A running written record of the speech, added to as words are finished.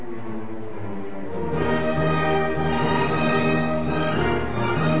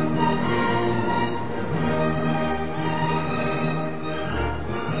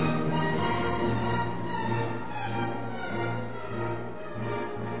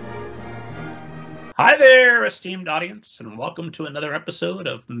Hi there, esteemed audience, and welcome to another episode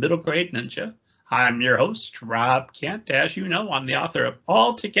of Middle Grade Ninja. I'm your host, Rob Kent. As you know, I'm the author of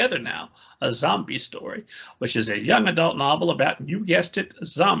All Together Now, a Zombie Story, which is a young adult novel about, you guessed it,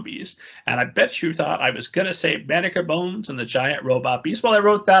 zombies. And I bet you thought I was going to say Banneker Bones and the Giant Robot Beast. Well, I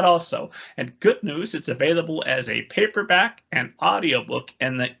wrote that also. And good news, it's available as a paperback and audiobook,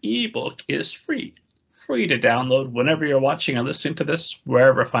 and the ebook is free. Free to download whenever you're watching or listening to this,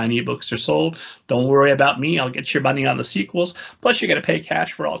 wherever fine ebooks are sold. Don't worry about me. I'll get your money on the sequels. Plus, you're going to pay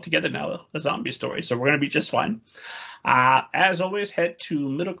cash for All Together Now, a zombie story. So we're going to be just fine. As always, head to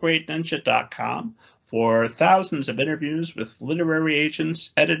middlegradeninja.com for thousands of interviews with literary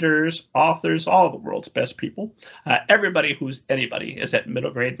agents, editors, authors, all the world's best people. Everybody who's anybody is at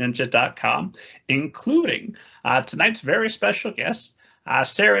middlegradeninja.com, including tonight's very special guest,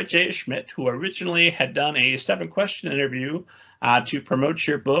 Sarah J. Schmidt, who originally had done a 7-question interview to promote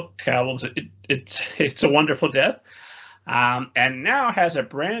your book. What was it? It's a Wonderful Death. And now has a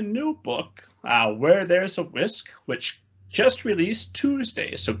brand new book, Where There's a Whisk, which just released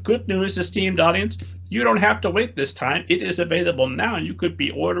Tuesday. So good news, esteemed audience. You don't have to wait this time. It is available now. You could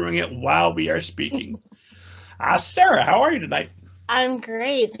be ordering it while we are speaking. Sarah, how are you tonight? I'm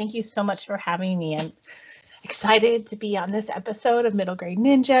great. Thank you so much for having me. I'm excited to be on this episode of Middle Grade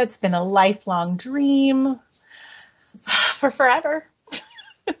Ninja. It's been a lifelong dream for forever.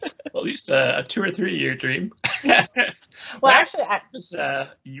 Well, at least a 2 or 3 year dream. Well, actually,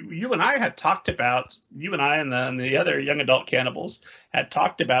 you and I had talked about, you and I and the other young adult cannibals had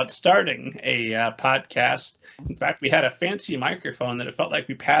talked about starting a podcast. In fact, we had a fancy microphone that it felt like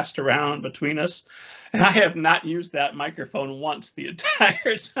we passed around between us. And I have not used that microphone once the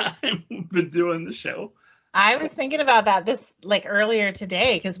entire time we've been doing the show. I was thinking about that earlier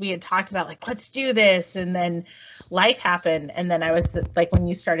today because we had talked about let's do this, and then life happened, and then I was when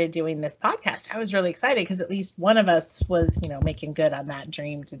you started doing this podcast, I was really excited because at least one of us was making good on that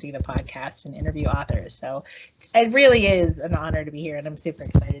dream to do the podcast and interview authors. So it really is an honor to be here, and I'm super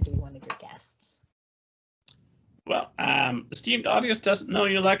excited to be one of your guests. Well, esteemed audience doesn't know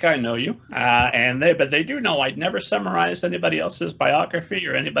you like I know you, but they do know I'd never summarized anybody else's biography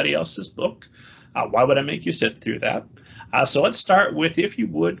or anybody else's book. Why would I make you sit through that? So let's start with, if you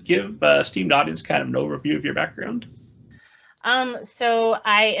would, give esteemed audience kind of an overview of your background. So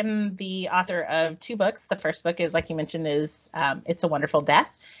I am the author of 2 books. The first book is, like you mentioned, is It's a Wonderful Death.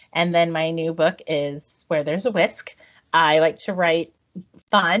 And then my new book is Where There's a Whisk. I like to write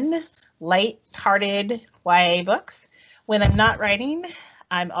fun, light-hearted YA books. When I'm not writing,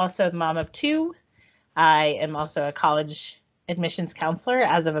 I'm also the mom of 2. I am also a college admissions counselor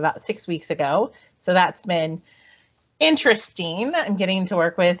as of about 6 weeks ago. So that's been interesting. I'm getting to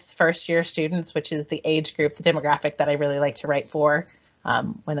work with first-year students, which is the age group, the demographic that I really like to write for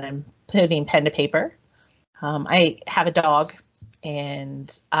when I'm putting pen to paper. I have a dog,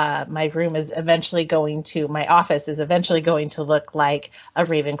 and my office is eventually going to look like a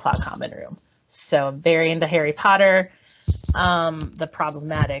Ravenclaw common room. So I'm very into Harry Potter, the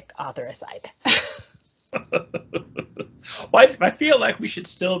problematic author aside. Well, I feel like we should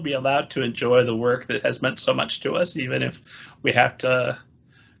still be allowed to enjoy the work that has meant so much to us, even if we have to,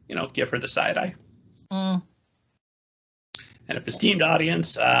 give her the side eye. Mm. And if esteemed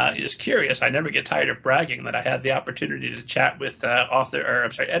audience is curious, I never get tired of bragging that I had the opportunity to chat with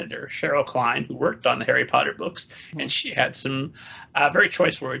editor Cheryl Klein, who worked on the Harry Potter books, and she had some very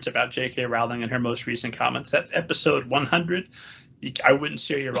choice words about J.K. Rowling in her most recent comments. That's episode 100. I wouldn't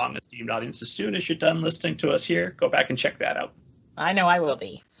steer you wrong, esteemed audience. As soon as you're done listening to us here, go back and check that out. I know I will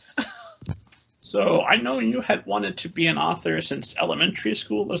be. So I know you had wanted to be an author since elementary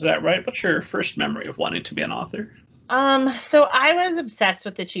school. Is that right? What's your first memory of wanting to be an author? So I was obsessed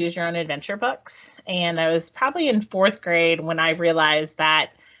with the Choose Your Own Adventure books, and I was probably in 4th grade when I realized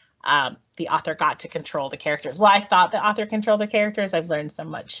that the author got to control the characters. Well, I thought the author controlled the characters. I've learned so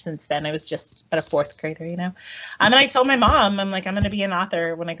much since then. I was just a 4th grader, And I told my mom, I'm going to be an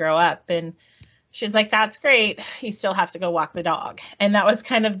author when I grow up. And she's like, that's great. You still have to go walk the dog. And that was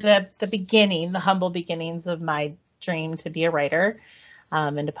kind of the beginning, the humble beginnings of my dream to be a writer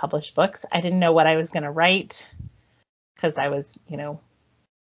and to publish books. I didn't know what I was going to write because I was,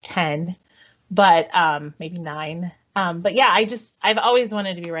 10, but maybe 9. But yeah, I've always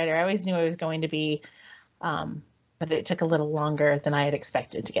wanted to be a writer. I always knew I was going to be, but it took a little longer than I had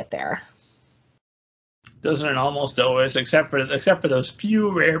expected to get there. Doesn't it almost always, except for those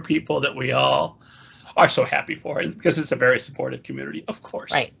few rare people that we all are so happy for, because it's a very supportive community, of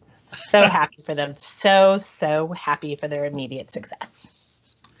course. Right. So happy for them. So happy for their immediate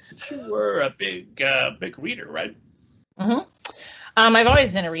success. You were a big reader, right? Mm-hmm. I've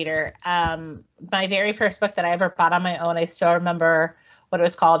always been a reader. My very first book that I ever bought on my own, I still remember what it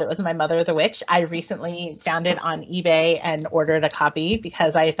was called. It was My Mother the Witch. I recently found it on eBay and ordered a copy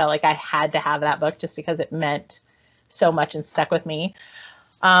because I felt like I had to have that book just because it meant so much and stuck with me.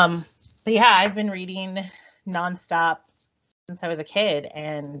 But yeah, I've been reading nonstop since I was a kid,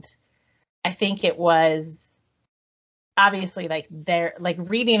 and I think it was obviously like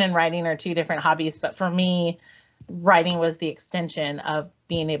reading and writing are two different hobbies, but for me, writing was the extension of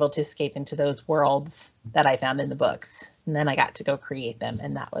being able to escape into those worlds that I found in the books. And then I got to go create them.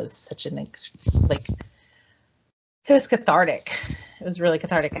 And that was such it was cathartic. It was really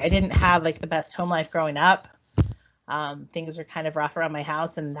cathartic. I didn't have like the best home life growing up. Things were kind of rough around my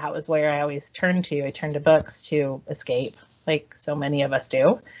house, and that was where I always turned to. I turned to books to escape, like so many of us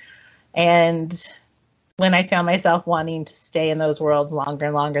do. And when I found myself wanting to stay in those worlds longer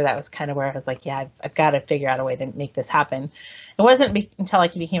and longer, that was kind of where I was like, yeah, I've got to figure out a way to make this happen. It wasn't until I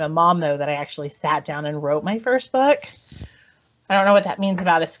became a mom, though, that I actually sat down and wrote my first book. I don't know what that means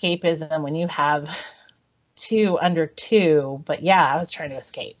about escapism when you have two under two, but yeah, I was trying to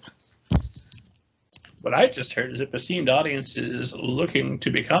escape. What I just heard is if esteemed audience is looking to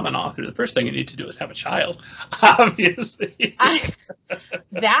become an author, the first thing you need to do is have a child, obviously.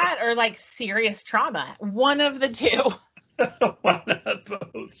 That or like serious trauma. One of the two. One of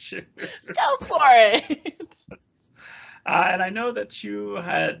both, sure. Go for it. And I know that you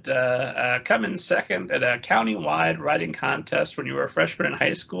had come in second at a county-wide writing contest when you were a freshman in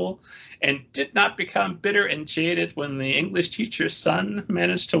high school and did not become bitter and jaded when the English teacher's son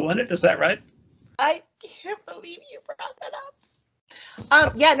managed to win it. Is that right? I can't believe you brought that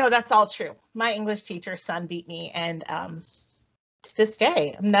up. Yeah, no, that's all true. My English teacher's son beat me, and to this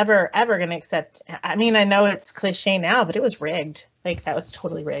day, I'm never, ever going to accept. I mean, I know it's cliche now, but it was rigged. Like, that was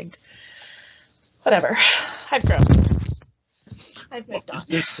totally rigged. Whatever. I've grown. I've moved on. Is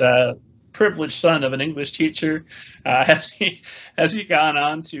this privileged son of an English teacher, has he gone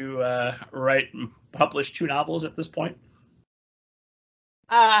on to write and publish 2 novels at this point?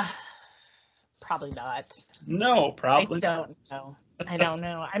 Probably not. No, probably. I don't know. I don't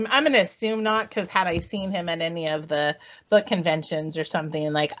know. I'm going to assume not, because had I seen him at any of the book conventions or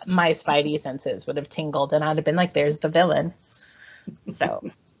something, like my spidey senses would have tingled and I'd have been like, there's the villain.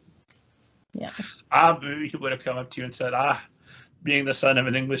 So, yeah. Maybe he would have come up to you and said, being the son of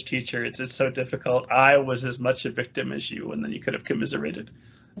an English teacher, it's so difficult. I was as much a victim as you, and then you could have commiserated.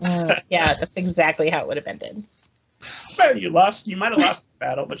 Yeah, that's exactly how it would have ended. Well, you lost. You might have lost the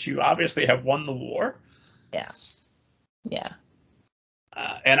battle, but you obviously have won the war. Yeah. Yeah.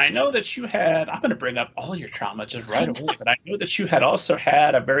 And I know that you had, I'm going to bring up all your trauma just right away, but I know that you had also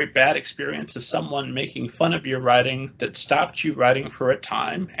had a very bad experience of someone making fun of your writing that stopped you writing for a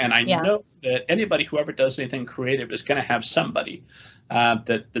time. And I know that anybody who ever does anything creative is going to have somebody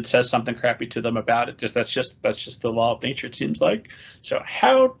that says something crappy to them about it. That's just the law of nature, it seems like. So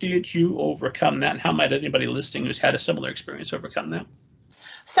how did you overcome that? And how might anybody listening who's had a similar experience overcome that?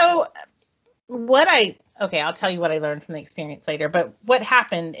 So I'll tell you what I learned from the experience later. But what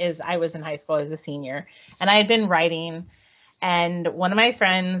happened is I was in high school as a senior, and I had been writing, and one of my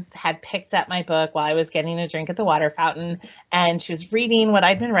friends had picked up my book while I was getting a drink at the water fountain, and she was reading what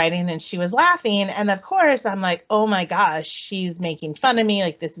I'd been writing, and she was laughing. And of course, I'm like, oh my gosh, she's making fun of me.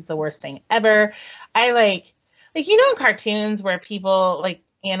 Like, this is the worst thing ever. I like in cartoons where people, like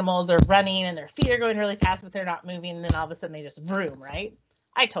animals, are running and their feet are going really fast, but they're not moving, and then all of a sudden they just vroom, right?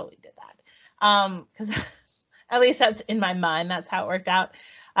 I totally did that. Because at least that's in my mind, that's how it worked out.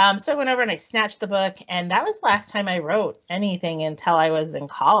 So I went over and I snatched the book, and that was the last time I wrote anything until I was in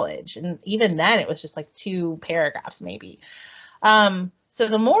college. And even then it was just like 2 paragraphs maybe. So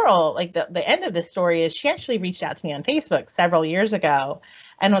the moral, like the end of this story, is she actually reached out to me on Facebook several years ago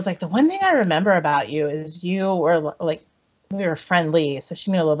and was like, the one thing I remember about you is you were like, we were friendly. So she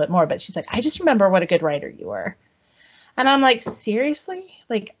knew a little bit more, but she's like, I just remember what a good writer you were. And I'm like, seriously?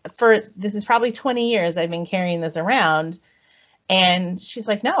 Like, this is probably 20 years I've been carrying this around. And she's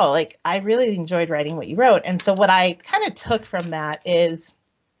like, no, like, I really enjoyed writing what you wrote. And so what I kind of took from that is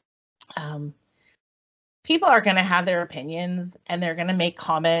people are going to have their opinions and they're going to make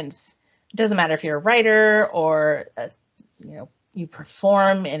comments. It doesn't matter if you're a writer or, you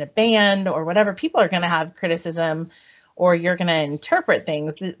perform in a band or whatever. People are going to have criticism, or you're going to interpret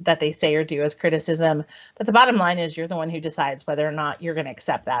things that they say or do as criticism. But the bottom line is you're the one who decides whether or not you're going to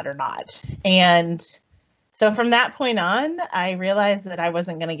accept that or not. And so from that point on, I realized that I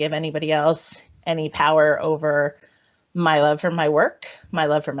wasn't going to give anybody else any power over my love for my work, my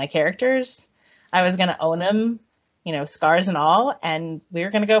love for my characters. I was going to own them, scars and all, and we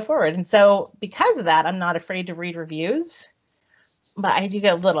were going to go forward. And so because of that, I'm not afraid to read reviews. but I do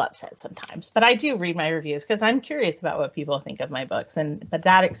get a little upset sometimes. But I do read my reviews because I'm curious about what people think of my books. But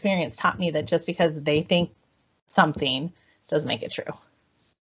that experience taught me that just because they think something doesn't make it true.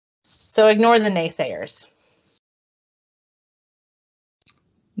 So ignore the naysayers.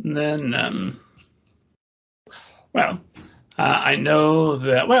 And then, I know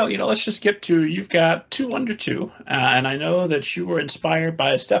that, let's just get to, you've got 2 Under 2, and I know that you were inspired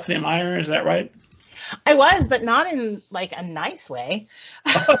by Stephenie Meyer, is that right? I was, but not in like a nice way.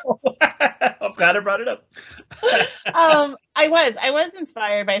 I'm glad I brought it up. I was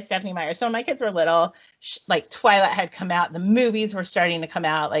inspired by Stephenie Meyer. So when my kids were little, like Twilight had come out, the movies were starting to come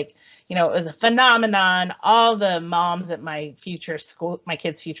out, like, you know, it was a phenomenon. All the moms at my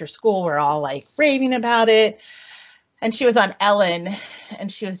kids' future school were all like raving about it. And she was on Ellen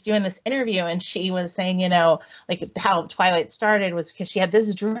and she was doing this interview and she was saying, you know, like how Twilight started was because she had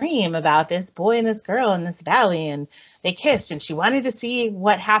this dream about this boy and this girl in this valley and they kissed and she wanted to see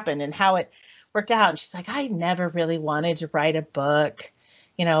what happened and how it worked out. And she's like, I never really wanted to write a book,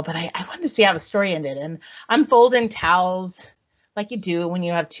 you know, but I wanted to see how the story ended. And I'm folding towels like you do when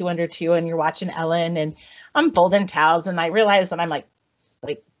you have 2 Under 2 and you're watching Ellen, and I'm folding towels and I realized that I'm like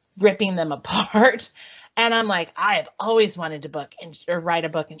ripping them apart. And I'm like, I have always wanted to write a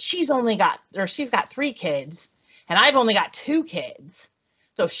book, and she's got 3 kids, and I've only got 2 kids.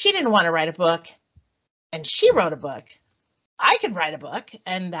 So she didn't want to write a book, and she wrote a book. I could write a book,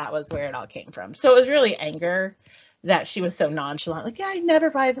 and that was where it all came from. So it was really anger that she was so nonchalant. Like, yeah, I never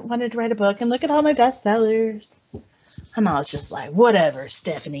wanted to write a book, and look at all my bestsellers. And I was just like, whatever,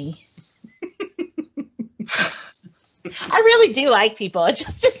 Stephenie. I really do like people.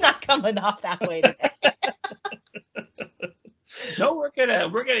 It's not coming off that way today. No, we're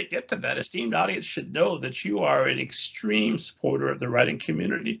gonna get to that. Esteemed audience should know that you are an extreme supporter of the writing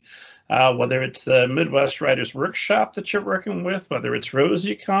community, whether it's the Midwest Writers Workshop that you're working with, whether it's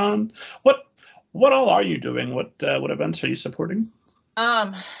RosieCon. What all are you doing? What events are you supporting?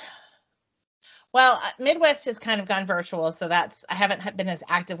 Well, Midwest has kind of gone virtual, so I haven't been as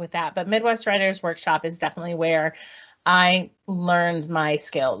active with that. But Midwest Writers Workshop is definitely where I learned my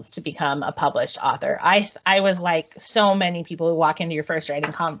skills to become a published author. I was like so many people who walk into your first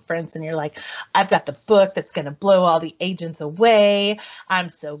writing conference and you're like, I've got the book that's going to blow all the agents away. I'm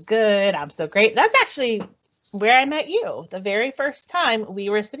so good. I'm so great. That's actually where I met you. The very first time we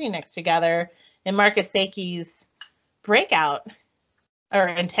were sitting next together in Marcus Sakey's breakout or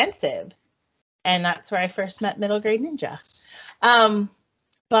intensive. And that's where I first met Middle Grade Ninja.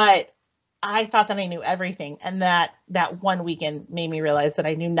 But I thought that I knew everything, and that one weekend made me realize that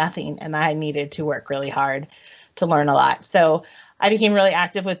I knew nothing and I needed to work really hard to learn a lot. So I became really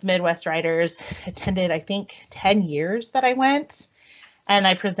active with Midwest Writers, attended, I think, 10 years that I went, and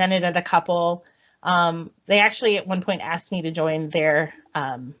I presented at a couple. They actually at one point asked me to join their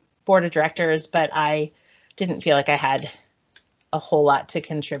board of directors, but I didn't feel like I had a whole lot to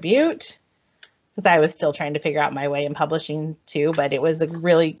contribute, because I was still trying to figure out my way in publishing too, but it was a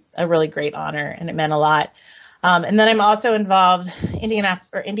really great honor and it meant a lot. And then I'm also involved.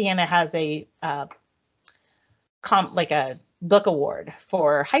 Indiana has a book award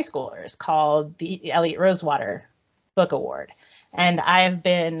for high schoolers called the Elliot Rosewater Book Award. And I've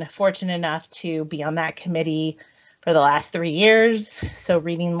been fortunate enough to be on that committee for the last 3 years. So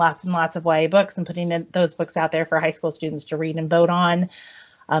reading lots and lots of YA books and putting those books out there for high school students to read and vote on.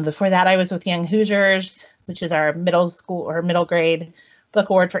 Before that, I was with Young Hoosiers, which is our middle school or middle grade book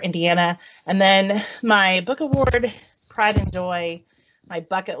award for Indiana. And then my book award, pride and joy, my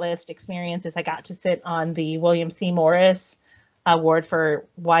bucket list experience is I got to sit on the William C. Morris Award for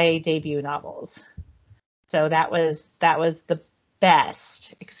YA debut novels. So that was the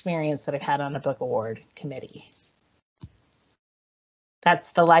best experience that I've had on a book award committee.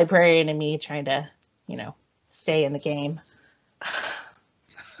 That's the librarian in me trying to, stay in the game.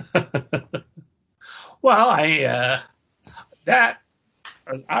 Well, that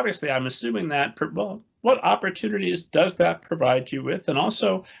obviously, I'm assuming that. What opportunities does that provide you with, and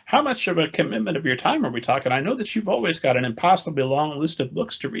also how much of a commitment of your time are we talking? I know that you've always got an impossibly long list of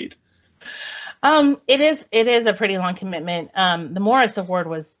books to read. It is a pretty long commitment. The Morris Award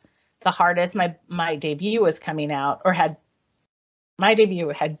was the hardest. My debut was coming out, my debut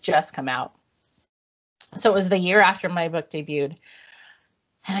had just come out, so it was the year after my book debuted.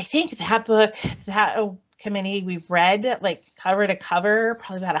 And I think that committee, we read like cover to cover,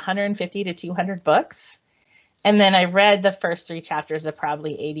 probably about 150 to 200 books. And then I read the first 3 chapters of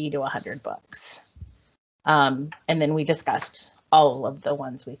probably 80 to 100 books. And then we discussed all of the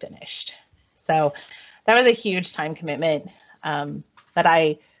ones we finished. So that was a huge time commitment. But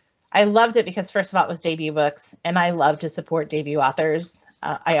I I loved it because, first of all, it was debut books, and I love to support debut authors.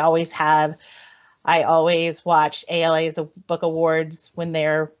 I always have. I always watch ALA's book awards when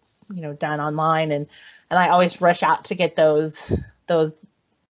they're, done online, and I always rush out to get those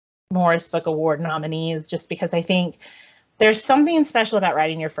Morris Book Award nominees, just because I think there's something special about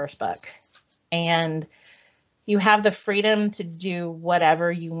writing your first book, and you have the freedom to do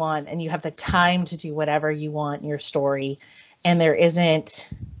whatever you want, and you have the time to do whatever you want in your story, and there isn't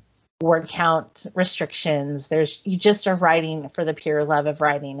word count restrictions. You just are writing for the pure love of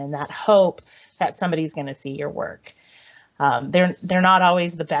writing and that hope that somebody's going to see your work. They're not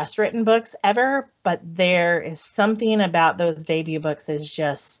always the best written books ever, but there is something about those debut books is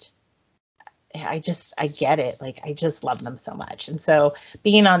just, I get it. Like, I just love them so much. And so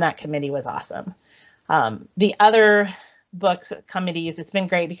being on that committee was awesome. The other book committees, it's been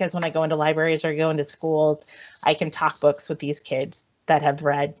great because when I go into libraries or go into schools, I can talk books with these kids that have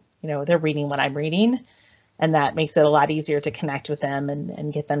read, they're reading what I'm reading. And that makes it a lot easier to connect with them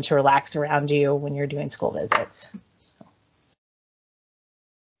and get them to relax around you when you're doing school visits.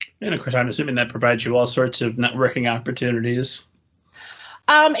 And of course, I'm assuming that provides you all sorts of networking opportunities.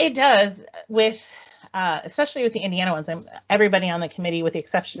 It does, with especially with the Indiana ones. Everybody on the committee, with the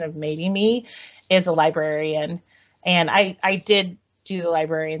exception of maybe me, is a librarian. And I did do the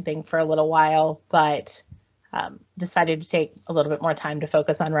librarian thing for a little while, but decided to take a little bit more time to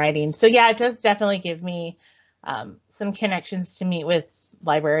focus on writing. So yeah, it does definitely give me some connections to meet with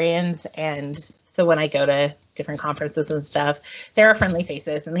librarians. And so when I go to different conferences and stuff, there are friendly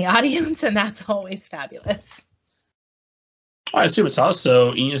faces in the audience, and that's always fabulous. I assume it's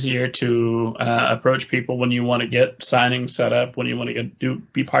also easier to approach people when you want to get signings set up, when you want to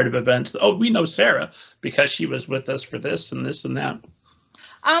be part of events. Oh, we know Sarah because she was with us for this and this and that.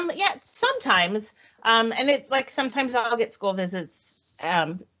 Yeah, sometimes. And it's like sometimes I'll get school visits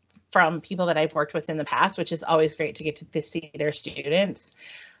from people that I've worked with in the past, which is always great to get to see their students.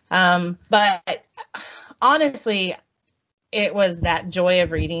 But honestly, it was that joy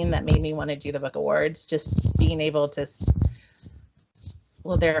of reading that made me want to do the book awards, just being able to.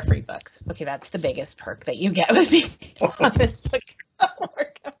 Well, there are free books. Okay, that's the biggest perk that you get with being on this book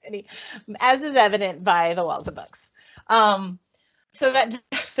award committee, as is evident by the walls of books. So that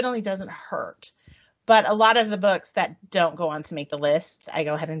definitely doesn't hurt. But a lot of the books that don't go on to make the list, I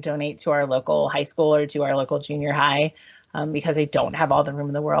go ahead and donate to our local high school or to our local junior high because they don't have all the room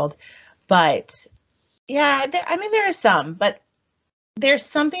in the world. But yeah, there is some, but there's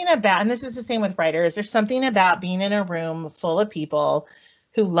something about, and this is the same with writers, there's something about being in a room full of people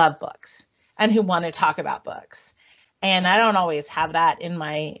who love books and who want to talk about books. And I don't always have that in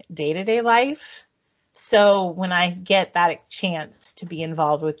my day-to-day life. So when I get that chance to be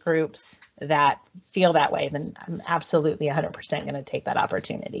involved with groups that feel that way, then I'm absolutely 100% going to take that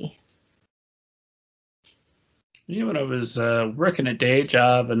opportunity. When I was working a day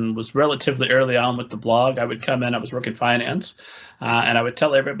job and was relatively early on with the blog, I would come in, I was working finance, and I would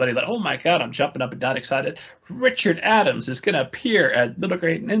tell everybody that, oh my God, I'm jumping up and down excited. Richard Adams is going to appear at Middle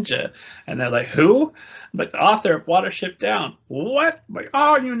Grade Ninja. And they're like, who? But the author of Watership Down. What? Like,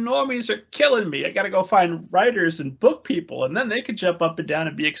 oh, you normies are killing me. I got to go find writers and book people, and then they could jump up and down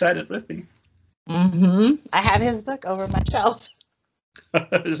and be excited with me. Mm-hmm. I have his book over my shelf.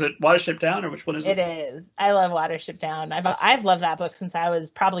 Is it Watership Down, or which one is it? It is. I love Watership Down. I've loved that book since I was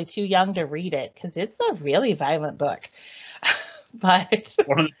probably too young to read it because it's a really violent book. But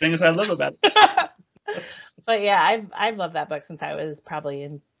one of the things I love about it. But yeah, I've loved that book since I was probably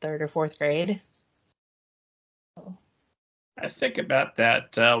in 3rd or 4th grade. I think about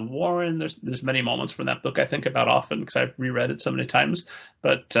that Warren. There's many moments from that book I think about often because I've reread it so many times.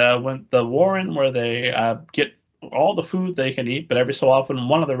 But when the Warren where they get all the food they can eat, but every so often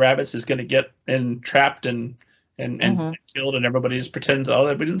one of the rabbits is going to get trapped and killed, and everybody just pretends, oh,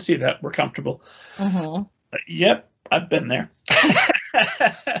 we didn't see that. We're comfortable. Mm-hmm. Yep, I've been there.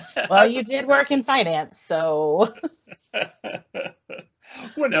 Well, you did work in finance, so.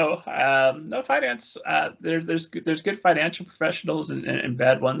 Well, no finance. There's good financial professionals and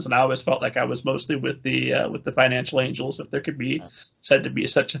bad ones, and I always felt like I was mostly with the financial angels, if there could be said to be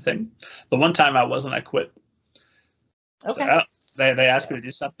such a thing. The one time I wasn't, I quit. Okay. So, they asked me to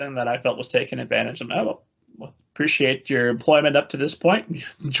do something that I felt was taking advantage of. Well, appreciate your employment up to this point.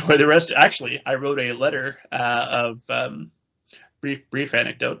 Enjoy the rest. Actually, I wrote a letter of brief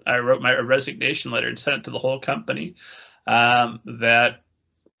anecdote. I wrote my resignation letter and sent it to the whole company. That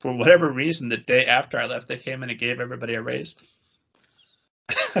for whatever reason, the day after I left, they came in and gave everybody a raise.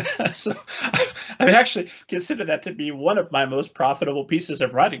 So I actually consider that to be one of my most profitable pieces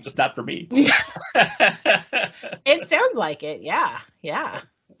of writing, just not for me. It sounds like it. Yeah.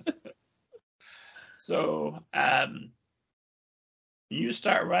 So you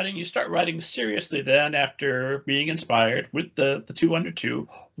start writing seriously then after being inspired with the 2 under 2.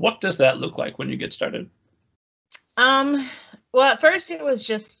 What does that look like when you get started? Well, at first it was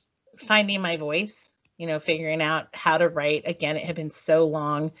just finding my voice, figuring out how to write. Again, it had been so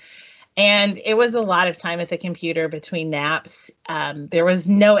long. And it was a lot of time at the computer between naps. There was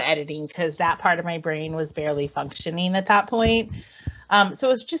no editing because that part of my brain was barely functioning at that point. So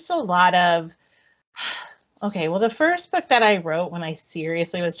it was just a lot of, okay, well, the first book that I wrote when I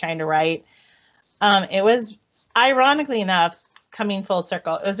seriously was trying to write, it was, ironically enough, coming full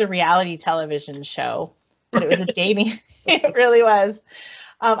circle, it was a reality television show, but it was a dating, it really was.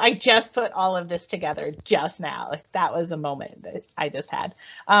 I just put all of this together just now. Like, that was a moment that I just had.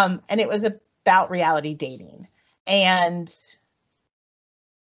 And it was about reality dating. And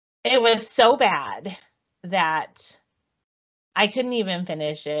it was so bad that I couldn't even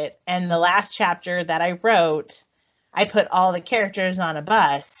finish it. And the last chapter that I wrote, I put all the characters on a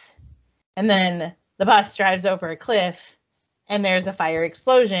bus, and then the bus drives over a cliff and there's a fire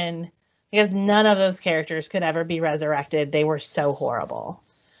explosion because none of those characters could ever be resurrected. They were so horrible.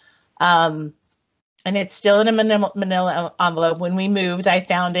 And it's still in a manila envelope. When we moved, I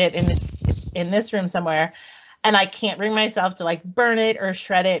found it, and it's in this room somewhere. And I can't bring myself to like burn it or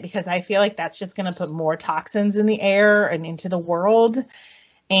shred it because I feel like that's just going to put more toxins in the air and into the world.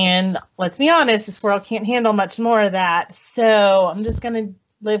 And let's be honest, this world can't handle much more of that. So I'm just going to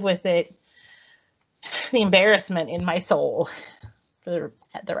live with it, the embarrassment in my soul for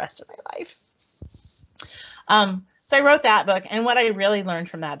the rest of my life. So I wrote that book, and what I really learned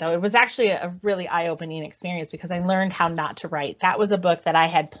from that, though, it was actually a really eye-opening experience because I learned how not to write. That was a book that I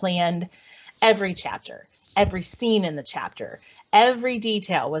had planned every chapter, every scene in the chapter, every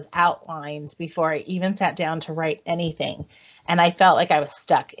detail was outlined before I even sat down to write anything. And I felt like I was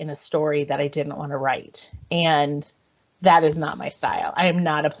stuck in a story that I didn't want to write. And that is not my style. I am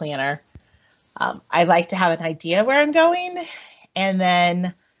not a planner. I like to have an idea where I'm going, and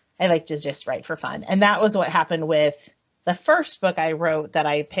then I like to just write for fun. And that was what happened with the first book I wrote that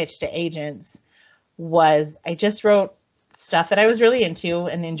I pitched to agents. Was I just wrote stuff that I was really into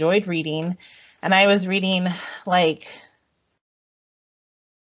and enjoyed reading. And I was reading like,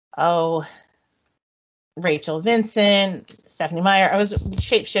 Rachel Vincent, Stephanie Meyer. I was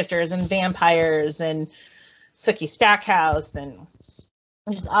shapeshifters and vampires and Sookie Stackhouse and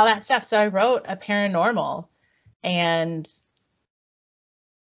just all that stuff. So I wrote a paranormal, and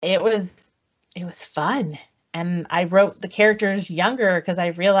it was fun. And I wrote the characters younger because I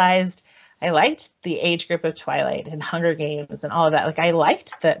realized I liked the age group of Twilight and Hunger Games and all of that. Like, I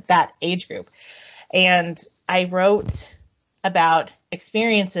liked that age group. And I wrote about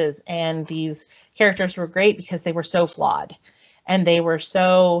experiences, and these characters were great because they were so flawed and they were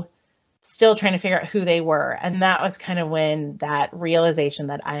so still trying to figure out who they were. And that was kind of when that realization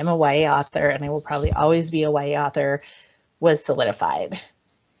that I am a YA author and I will probably always be a YA author was solidified.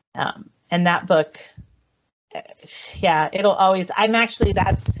 And that book, yeah, it'll always,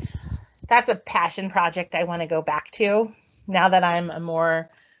 that's a passion project I want to go back to now that I'm a more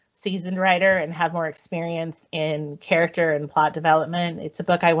seasoned writer and have more experience in character and plot development. It's a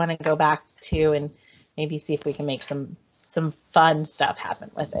book I want to go back to and maybe see if we can make some fun stuff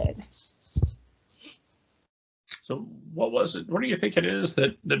happen with it. So what was it? What do you think it is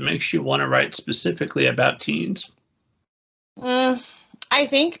that makes you want to write specifically about teens? I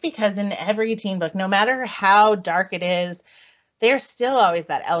think because in every teen book, no matter how dark it is, there's still always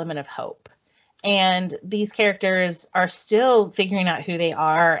that element of hope. And these characters are still figuring out who they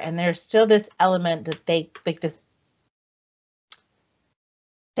are. And there's still this element that they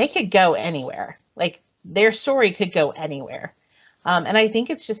could go anywhere. Like, their story could go anywhere. And I think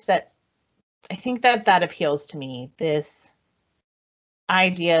it's just that, I think that appeals to me, this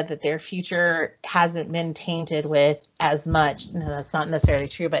idea that their future hasn't been tainted with as much. No, that's not necessarily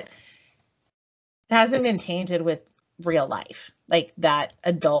true, but it hasn't been tainted with real life, like that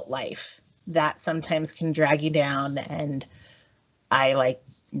adult life that sometimes can drag you down. And I like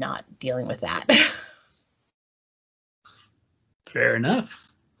not dealing with that. Fair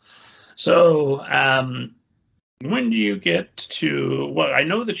enough. So, when do you get to, well, I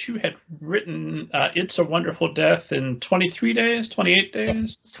know that you had written It's a Wonderful Death in 23 days, 28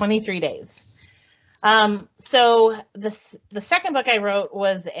 days? 23 days. So the second book I wrote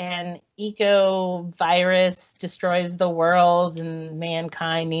was an eco virus destroys the world and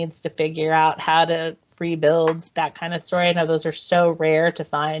mankind needs to figure out how to rebuild, that kind of story. I know those are so rare to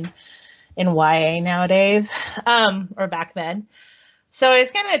find in YA nowadays, or back then. So I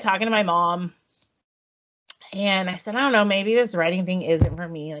was kind of talking to my mom, And I said, I don't know, maybe this writing thing isn't for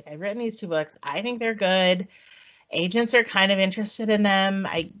me. Like, I've written these 2 books. I think they're good. Agents are kind of interested in them.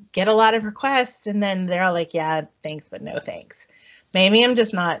 I get a lot of requests, and then they're all like, yeah, thanks, but no thanks. Maybe I'm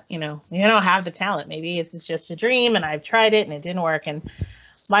just not, you don't have the talent. Maybe it's just a dream, and I've tried it and it didn't work. And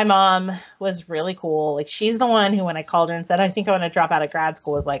my mom was really cool. Like, she's the one who, when I called her and said, I think I want to drop out of grad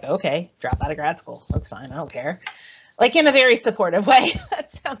school, was like, okay, drop out of grad school. That's fine. I don't care. Like, in a very supportive way.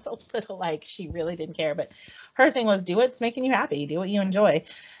 That sounds a little like she really didn't care, but her thing was, do what's making you happy, do what you enjoy.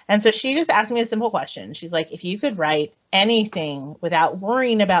 And so she just asked me a simple question. She's like, if you could write anything without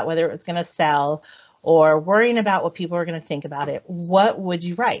worrying about whether it was going to sell or worrying about what people are going to think about it, what would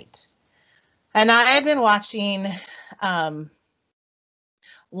you write? And I had been watching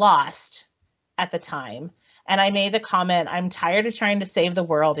Lost at the time. And I made the comment, I'm tired of trying to save the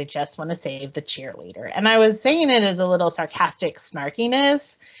world. I just want to save the cheerleader. And I was saying it as a little sarcastic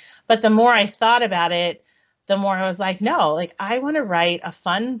snarkiness. But the more I thought about it, the more I was like, no, like, I want to write a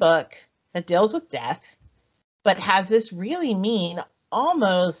fun book that deals with death, but has this really mean,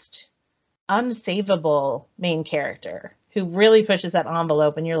 almost unsavable main character who really pushes that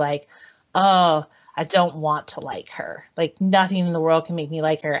envelope. And you're like, oh, I don't want to like her. Like, nothing in the world can make me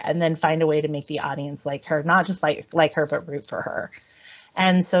like her. And then find a way to make the audience like her, not just like her, but root for her.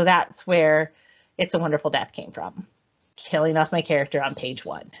 And so that's where It's a Wonderful Death came from. Killing off my character on page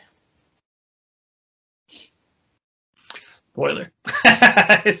 1. Spoiler.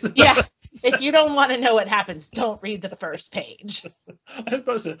 Yeah. If you don't want to know what happens, don't read the first page. I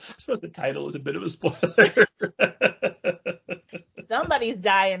suppose the title is a bit of a spoiler. Somebody's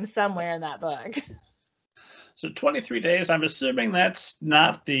dying somewhere in that book. So 23 days, I'm assuming that's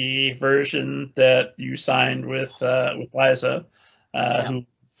not the version that you signed with Liza. No.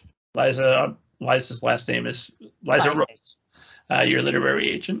 Liza's last name is Liza Fleissig. Royce, your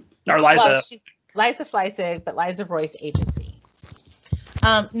literary agent. Or Liza. Well, she's Liza Fleissig, but Liza Royce Agency.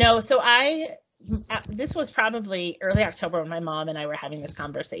 No, so this was probably early October when my mom and I were having this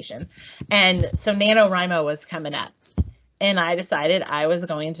conversation. And so NaNoWriMo was coming up. And I decided I was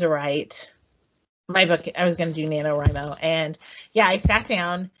going to write my book. I was going to do NaNoWriMo. And yeah, I sat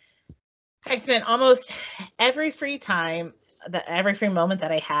down. I spent almost every free moment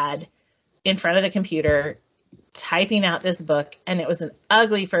that I had in front of the computer typing out this book. And it was an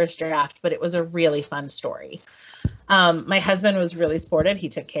ugly first draft, but it was a really fun story. My husband was really supportive. He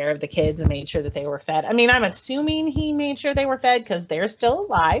took care of the kids and made sure that they were fed. I mean, I'm assuming he made sure they were fed because they're still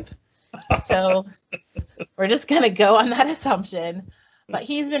alive. So we're just going to go on that assumption. But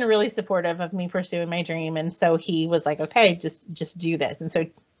he's been really supportive of me pursuing my dream. And so he was like, okay, just do this. And so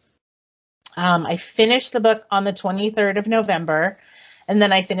I finished the book on the 23rd of November. And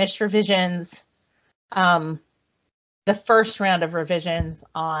then I finished revisions, the first round of revisions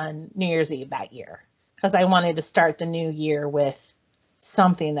on New Year's Eve that year. Because I wanted to start the new year with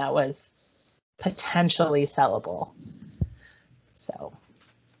something that was potentially sellable. So,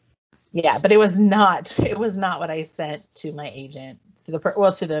 yeah, but it was not what I sent to my agent, to the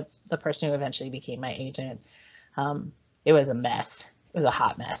person who eventually became my agent. It was a mess. It was a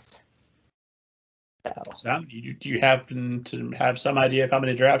hot mess. So, do you happen to have some idea of how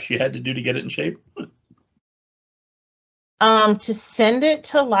many drafts you had to do to get it in shape? To send it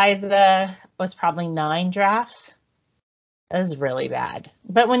to Liza was probably 9 drafts. It was really bad.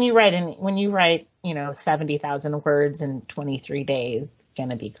 But when you write 70,000 words in 23 days, it's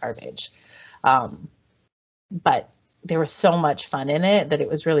gonna be garbage. But there was so much fun in it that it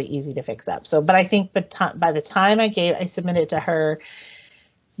was really easy to fix up. So, but I think by the time I submitted to her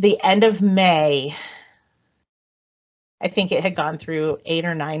the end of May, I think it had gone through 8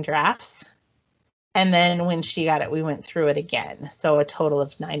 or 9 drafts. And then when she got it, we went through it again. So a total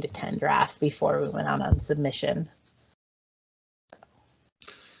of 9 to 10 drafts before we went out on submission.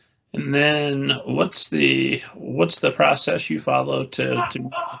 And then what's the process you follow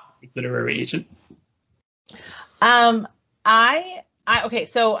to literary agent? Okay,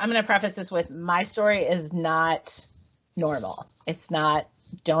 so I'm going to preface this with, my story is not normal. It's not,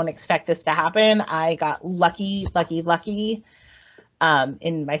 don't expect this to happen. I got lucky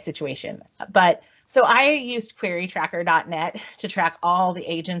in my situation. But so I used querytracker.net to track all the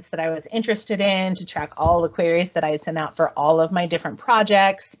agents that I was interested in, to track all the queries that I had sent out for all of my different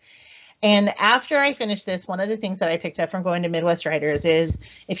projects. And after I finished this, one of the things that I picked up from going to Midwest Writers is,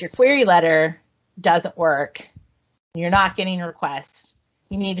 if your query letter doesn't work, you're not getting requests,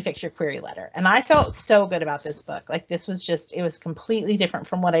 you need to fix your query letter. And I felt so good about this book. Like, this was just, it was completely different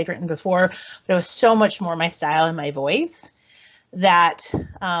from what I'd written before, but it was so much more my style and my voice that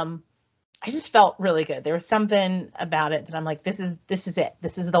I just felt really good. There was something about it that I'm like, this is it.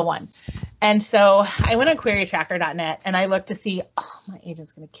 This is the one. And so I went on querytracker.net and I looked to see, oh, my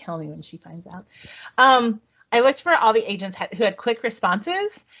agent's going to kill me when she finds out. I looked for all the agents who had quick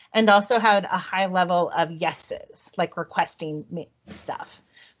responses and also had a high level of yeses, like requesting stuff.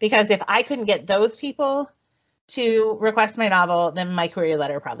 Because if I couldn't get those people to request my novel, then my query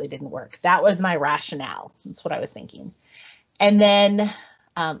letter probably didn't work. That was my rationale. That's what I was thinking. And then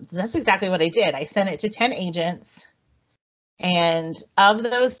that's exactly what I did. I sent it to 10 agents. And of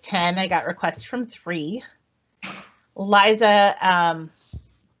those 10, I got requests from 3. Liza,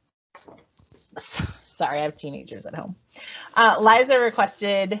 sorry, I have teenagers at home. Liza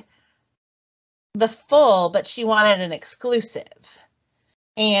requested the full, but she wanted an exclusive.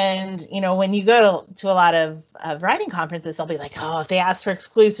 And, you know, when you go to a lot of writing conferences, they'll be like, oh, if they ask for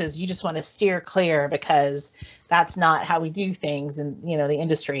exclusives, you just want to steer clear because that's not how we do things in, you know, the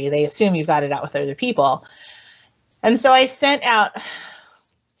industry. They assume you've got it out with other people. And so I sent out,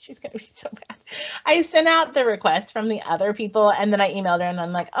 she's going to be so bad. I sent out the request from the other people and then I emailed her and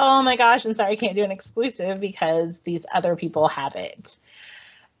I'm like, oh my gosh, I'm sorry, I can't do an exclusive because these other people have it.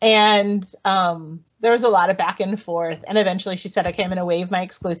 And there was a lot of back and forth. And eventually she said, okay, I'm going to waive my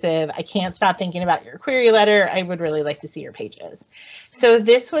exclusive. I can't stop thinking about your query letter. I would really like to see your pages. So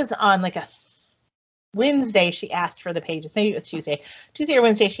this was on like a Wednesday. She asked for the pages. Maybe it was Tuesday or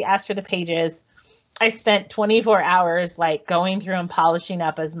Wednesday. She asked for the pages. I spent 24 hours like going through and polishing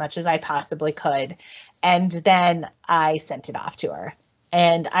up as much as I possibly could. And then I sent it off to her.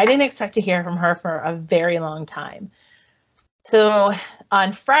 And I didn't expect to hear from her for a very long time. So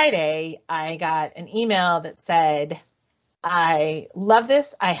on Friday, I got an email that said, I love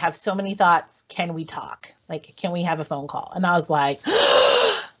this. I have so many thoughts. Can we talk? Like, can we have a phone call? And I was like,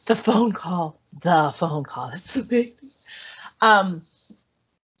 the phone call. That's the big thing.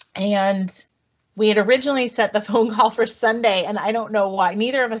 And we had originally set the phone call for Sunday, and I don't know why.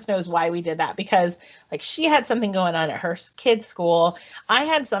 Neither of us knows why we did that because, like, she had something going on at her kid's school. I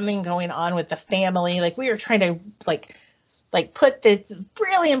had something going on with the family. Like, we were trying to, like put this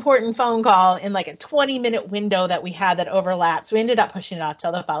really important phone call in, like, a 20-minute window that we had that overlapped. So we ended up pushing it off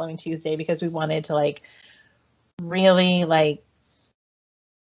till the following Tuesday because we wanted to, like, really, like,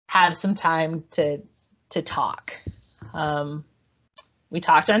 have some time to talk. We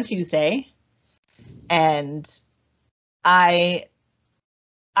talked on Tuesday. And I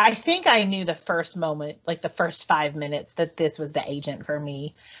think I knew the first moment, like the first 5 minutes, that this was the agent for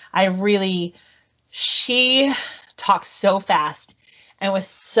me. She talked so fast and with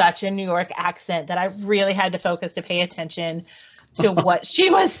such a New York accent that I really had to focus to pay attention to what she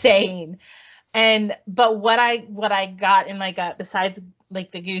was saying. But what I got in my gut, besides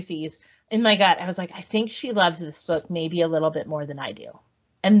like the goosies, in my gut, I was like, I think she loves this book maybe a little bit more than I do.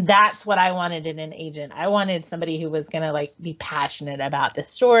 And that's what I wanted in an agent. I wanted somebody who was going to, like, be passionate about the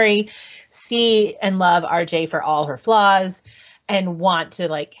story, see and love RJ for all her flaws, and want to,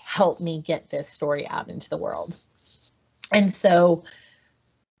 like, help me get this story out into the world. And so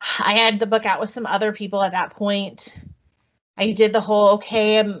I had the book out with some other people at that point. I did the whole,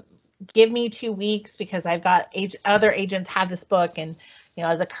 okay, give me 2 weeks because I've got other agents have this book, and, you know,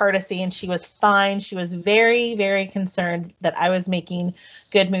 as a courtesy, and she was fine. She was very, very concerned that I was making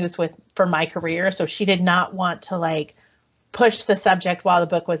good moves for my career. So she did not want to, like, push the subject while the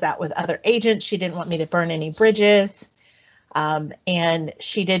book was out with other agents. She didn't want me to burn any bridges. And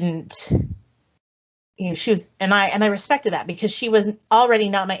she didn't, you know, she was, and I respected that because she was already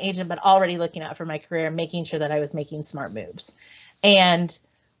not my agent, but already looking out for my career, making sure that I was making smart moves. And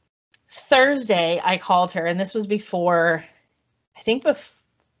Thursday I called her, and this was before, I think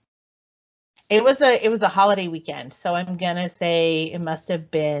it was a holiday weekend. So I'm going to say it must have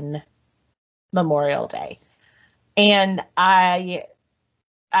been Memorial Day. And I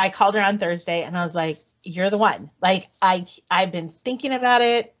called her on Thursday and I was like, you're the one. Like, I've been thinking about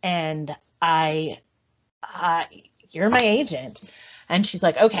it, and you're my agent. And she's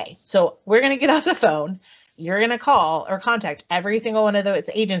like, okay, so we're going to get off the phone. You're going to call or contact every single one of those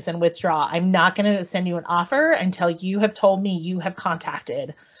agents and withdraw. I'm not going to send you an offer until you have told me you have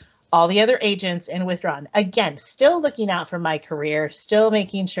contacted all the other agents and withdrawn. Again, still looking out for my career, still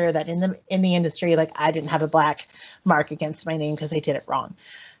making sure that in the industry, like, I didn't have a black mark against my name because I did it wrong.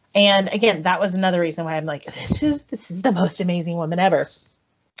 And again, that was another reason why I'm like, this is the most amazing woman ever.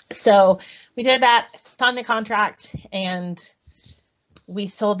 So we did that, signed the contract, and we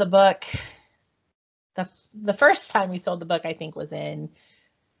sold the book. The first time we sold the book, I think, was in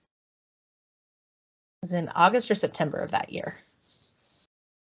August or September of that year.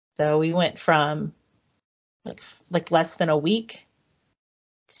 So we went from like less than a week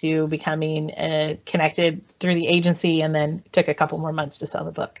to becoming connected through the agency, and then took a couple more months to sell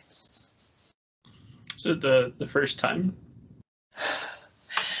the book. So the first time.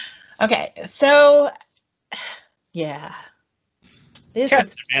 Okay, so yeah, this Can't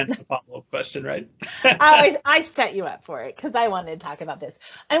is. demand a follow-up question, right? I set you up for it because I wanted to talk about this.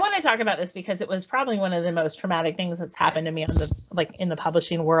 I want to talk about this because it was probably one of the most traumatic things that's happened to me on the in the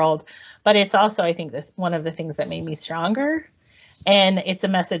publishing world, but it's also, I think, one of the things that made me stronger. And it's a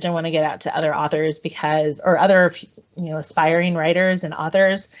message I want to get out to other authors or other aspiring writers and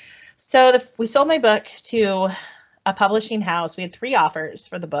authors. So we sold my book to a publishing house. We had 3 offers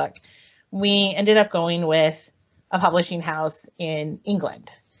for the book. We ended up going with a publishing house in England.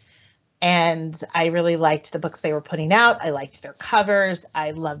 And I really liked the books they were putting out. I liked their covers.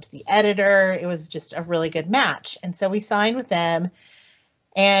 I loved the editor. It was just a really good match. And so we signed with them.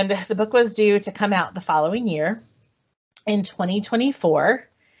 And the book was due to come out the following year in 2024.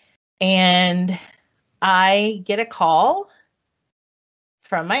 And I get a call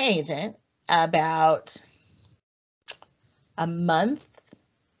from my agent about a month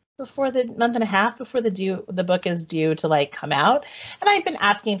and a half before the book is due to come out. And I've been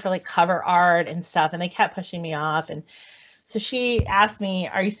asking for cover art and stuff, and they kept pushing me off. And so she asked me,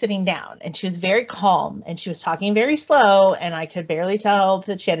 "Are you sitting down?" And she was very calm and she was talking very slow, and I could barely tell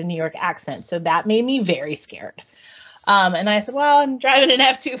that she had a New York accent. So that made me very scared. And I said, "Well, I'm driving an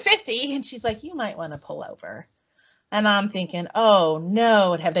F-250. And she's like, "You might want to pull over." And I'm thinking, oh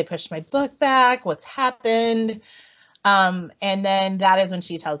no, have they pushed my book back? What's happened? And then that is when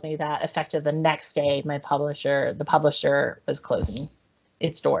she tells me that effective the next day, the publisher was closing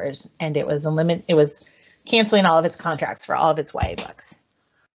its doors, and it was canceling all of its contracts for all of its YA books.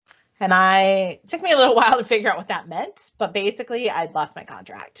 And it took me a little while to figure out what that meant, but basically I'd lost my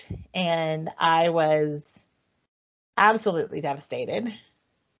contract and I was absolutely devastated.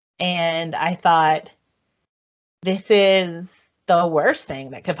 And I thought, this is the worst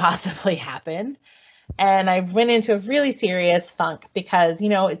thing that could possibly happen. And I went into a really serious funk because,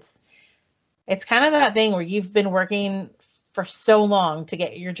 it's kind of that thing where you've been working for so long to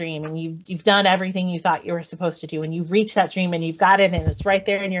get your dream, and you've done everything you thought you were supposed to do, and you've reached that dream and you've got it and it's right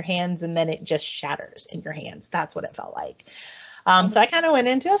there in your hands, and then it just shatters in your hands. That's what it felt like. So I kind of went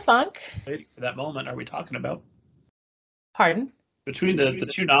into a funk. For that moment, are we talking about? Pardon? Between the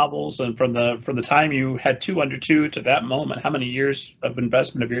 2 novels and from the time you had 2 under 2 to that moment, how many years of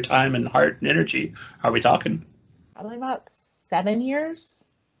investment of your time and heart and energy are we talking? Probably about 7 years.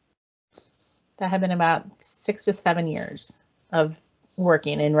 That had been about 6 to 7 years of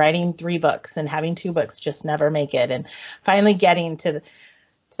working and writing 3 books and having 2 books just never make it, and finally getting to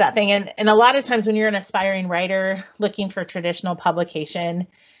that thing. And a lot of times when you're an aspiring writer looking for traditional publication,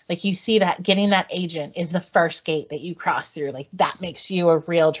 you see that getting that agent is the first gate that you cross through. That makes you a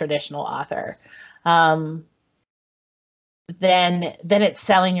real traditional author. Then it's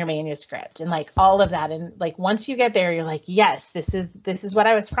selling your manuscript and all of that. And once you get there, you're like, yes, this is what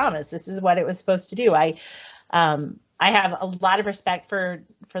I was promised. This is what it was supposed to do. I have a lot of respect for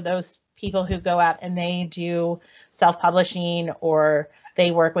those people who go out and they do self-publishing, or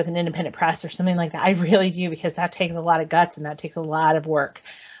they work with an independent press or something like that. I really do, because that takes a lot of guts and that takes a lot of work.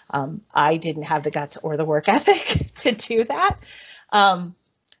 I didn't have the guts or the work ethic to do that.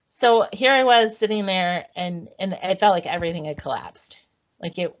 So here I was sitting there, and I felt like everything had collapsed.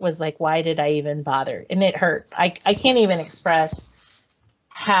 It was why did I even bother? And it hurt. I can't even express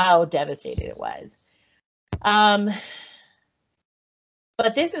how devastated it was.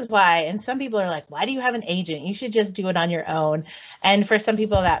 But this is why, and some people are like, why do you have an agent? You should just do it on your own. And for some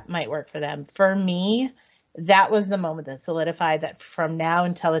people that might work for them. For me, that was the moment that solidified that from now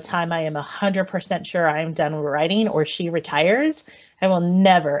until the time I am 100% sure I am done writing or she retires, I will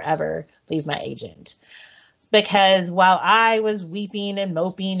never, ever leave my agent. Because while I was weeping and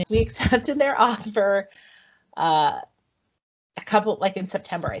moping, we accepted their offer a couple, in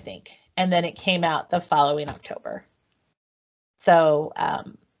September, I think. And then it came out the following October. So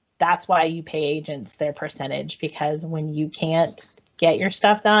that's why you pay agents their percentage, because when you can't get your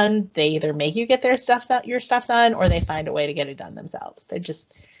stuff done, they either make you get your stuff done, or they find a way to get it done themselves.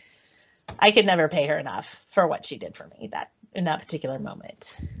 I could never pay her enough for what she did for me in that particular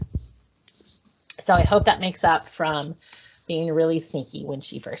moment. So I hope that makes up from being really sneaky when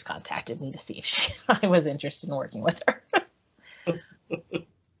she first contacted me to see if I was interested in working with her.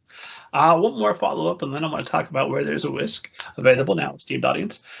 One more follow-up, and then I'm going to talk about Where There's a Whisk, available now, esteemed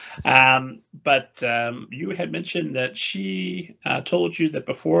audience. But you had mentioned that she told you that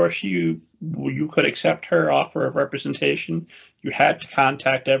before you could accept her offer of representation, you had to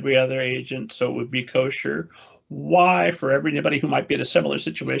contact every other agent so it would be kosher. Why, for everybody who might be in a similar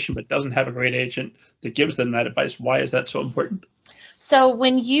situation but doesn't have a great agent that gives them that advice, why is that so important? So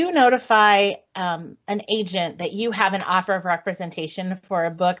when you notify an agent that you have an offer of representation for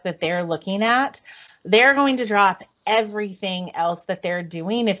a book that they're looking at, they're going to drop everything else that they're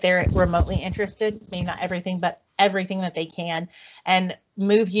doing if they're remotely interested, maybe not everything, but everything that they can, and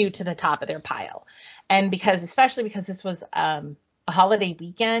move you to the top of their pile. And especially because this was a holiday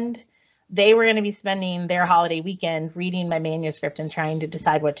weekend, they were going to be spending their holiday weekend reading my manuscript and trying to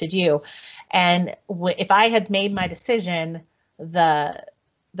decide what to do. And if I had made my decision, the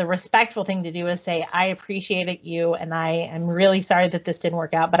respectful thing to do is say, I appreciate it, you, and I am really sorry that this didn't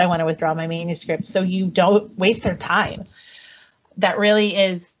work out, but I want to withdraw my manuscript so you don't waste their time. That really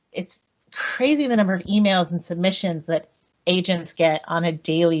is, it's crazy the number of emails and submissions that agents get on a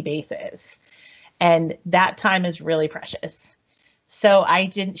daily basis. And that time is really precious. So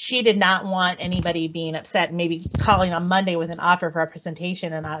she did not want anybody being upset and maybe calling on Monday with an offer of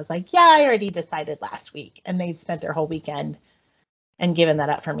representation. And I was like, yeah, I already decided last week. And they'd spent their whole weekend and given that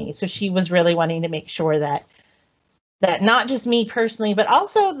up for me. So she was really wanting to make sure that not just me personally, but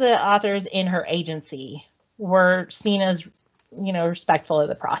also the authors in her agency were seen as, respectful of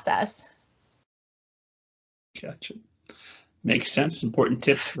the process. Gotcha. Makes sense. Important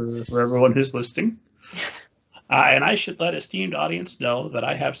tip for everyone who's listening. And I should let esteemed audience know that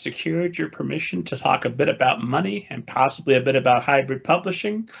I have secured your permission to talk a bit about money and possibly a bit about hybrid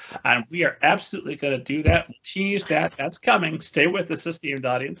publishing. And we are absolutely going to do that. We'll tease that. That's coming. Stay with us, esteemed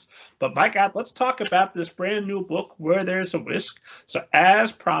audience. But my God, let's talk about this brand new book, Where There's a Whisk. So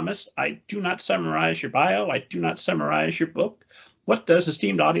as promised, I do not summarize your bio. I do not summarize your book. What does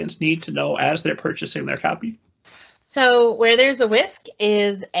esteemed audience need to know as they're purchasing their copy? So Where There's a Whisk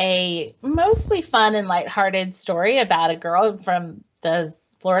is a mostly fun and lighthearted story about a girl from the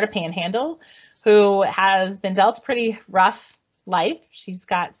Florida Panhandle who has been dealt a pretty rough life. She's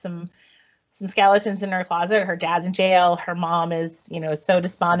got some skeletons in her closet. Her dad's in jail. Her mom is, so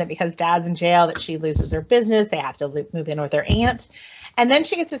despondent because dad's in jail that she loses her business. They have to move in with her aunt. And then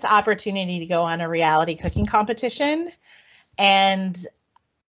she gets this opportunity to go on a reality cooking competition. And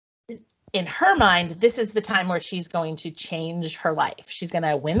in her mind, this is the time where she's going to change her life. She's going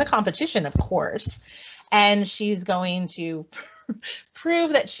to win the competition, of course, and she's going to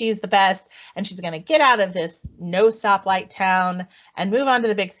prove that she's the best, and she's going to get out of this no stoplight town and move on to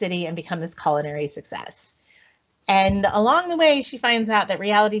the big city and become this culinary success. And along the way, she finds out that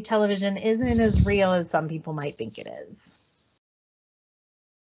reality television isn't as real as some people might think it is.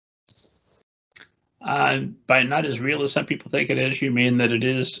 By not as real as some people think it is, you mean that it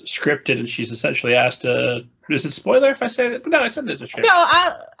is scripted and she's essentially asked to... Is it spoiler if I say that? No, it's in the description.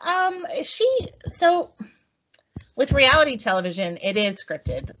 So with reality television, it is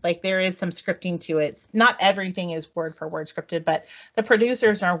scripted. Like, there is some scripting to it. Not everything is word for word scripted, but the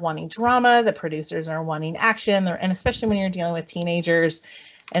producers are wanting drama. The producers are wanting action. And especially when you're dealing with teenagers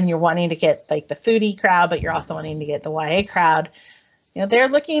and you're wanting to get like the foodie crowd, but you're also wanting to get the YA crowd. They're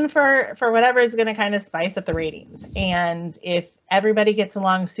looking for whatever is going to kind of spice up the ratings. And if everybody gets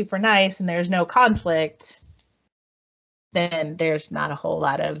along super nice and there's no conflict, then there's not a whole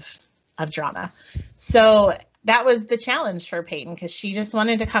lot of drama. So that was the challenge for Peyton, because she just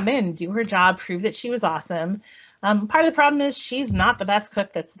wanted to come in, do her job, prove that she was awesome. Part of the problem is she's not the best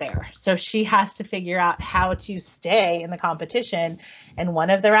cook that's there. So she has to figure out how to stay in the competition. And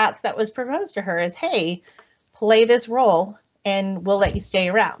one of the routes that was proposed to her is, hey, play this role and we'll let you stay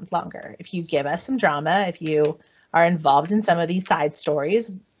around longer. If you give us some drama, if you are involved in some of these side stories,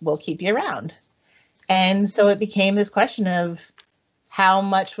 we'll keep you around. And so it became this question of how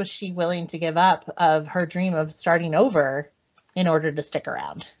much was she willing to give up of her dream of starting over in order to stick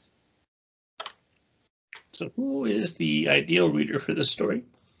around. So who is the ideal reader for this story?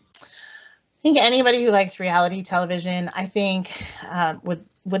 I think anybody who likes reality television, I think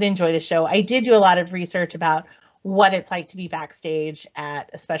would enjoy the show. I did do a lot of research about what it's like to be backstage at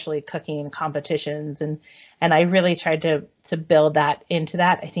especially cooking competitions. And I really tried to build that into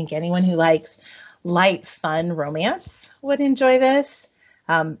that. I think anyone who likes light, fun romance would enjoy this.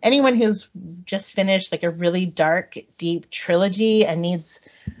 Anyone who's just finished like a really dark, deep trilogy and needs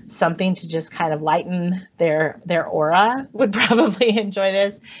something to just kind of lighten their aura would probably enjoy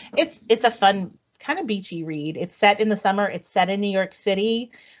this. It's a fun kind of beachy read. It's set in the summer. It's set in New York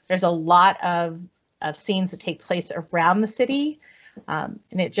City. There's a lot of scenes that take place around the city. And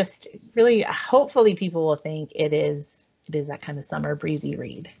it just really, hopefully people will think it is that kind of summer breezy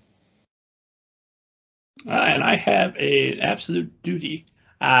read. And I have an absolute duty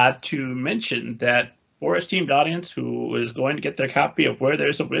to mention that for a Steamed audience who is going to get their copy of Where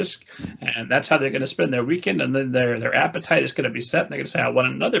There's a Whisk, and that's how they're going to spend their weekend, and then their appetite is going to be set, and they're going to say, I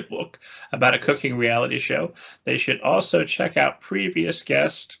want another book about a cooking reality show. They should also check out previous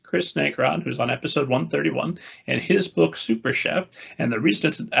guest Chris Negron, who's on episode 131, and his book Super Chef. And the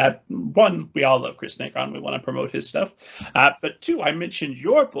reason it's one, we all love Chris Negron, we want to promote his stuff, but two, I mentioned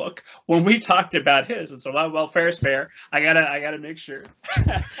your book when we talked about his, and so well, fair's fair. I gotta make sure.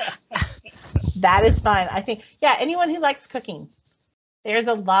 That is fine. I think, yeah, anyone who likes cooking, there's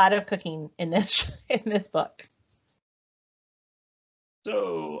a lot of cooking in this book.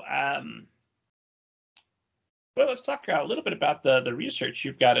 So, well, let's talk a little bit about the research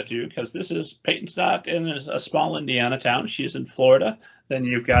you've got to do, because Peyton's not in a small Indiana town. She's in Florida. Then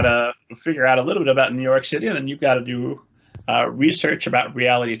you've got to figure out a little bit about New York City, and then you've got to do research about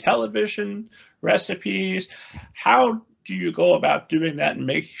reality television, recipes. How do you go about doing that and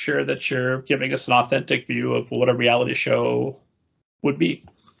make sure that you're giving us an authentic view of what a reality show would be?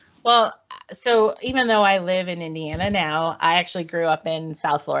 Well, so even though I live in Indiana now, I actually grew up in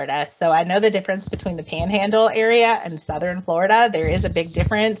South Florida. So I know the difference between the Panhandle area and Southern Florida. There is a big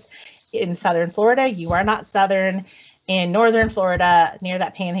difference. In Southern Florida, you are not Southern. In Northern Florida, near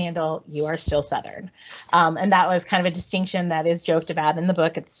that Panhandle, you are still Southern. And that was kind of a distinction that is joked about in the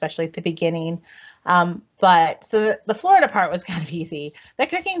book, especially at the beginning. But so the Florida part was kind of easy. The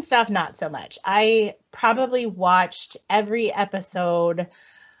cooking stuff, not so much. I probably watched every episode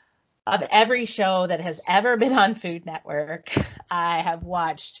of every show that has ever been on Food Network. I have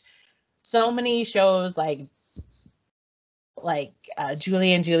watched so many shows like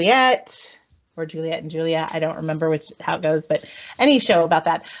Julie and Juliet, or Juliet and Julia. I don't remember how it goes, but any show about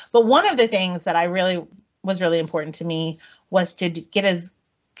that. But one of the things that was really important to me was to get as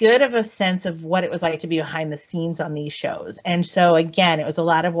good of a sense of what it was like to be behind the scenes on these shows. And so again, it was a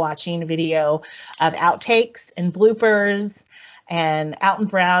lot of watching video of outtakes and bloopers, and Alton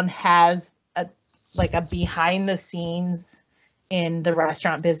Brown has a behind the scenes in the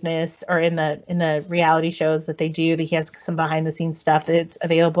restaurant business, or in the reality shows that they do. He has some behind the scenes stuff that's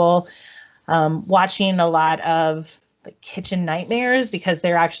available. Watching a lot of the kitchen nightmares, because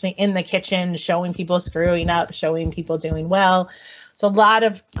they're actually in the kitchen showing people screwing up, showing people doing well. So a lot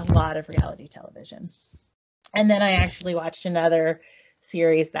of reality television. And then I actually watched another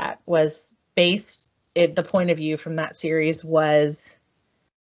series that was the point of view from that series was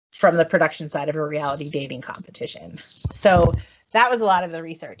from the production side of a reality dating competition. So that was a lot of the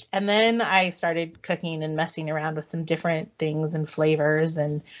research. And then I started cooking and messing around with some different things and flavors.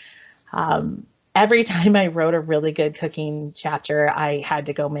 And every time I wrote a really good cooking chapter, I had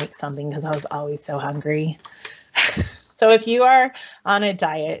to go make something because I was always so hungry. So if you are on a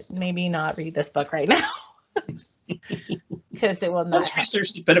diet, maybe not read this book right now, because it will not. That's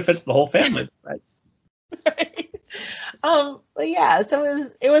research that benefits the whole family, right? Right. But yeah,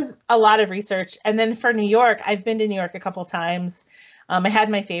 so it was a lot of research. And then for New York, I've been to New York a couple times. I had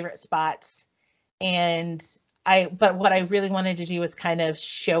my favorite spots, but what I really wanted to do was kind of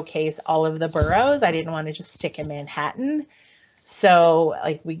showcase all of the boroughs. I didn't want to just stick in Manhattan. So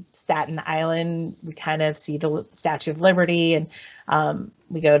Staten Island, we kind of see the Statue of Liberty, and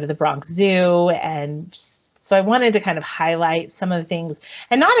we go to the Bronx Zoo. And so I wanted to kind of highlight some of the things,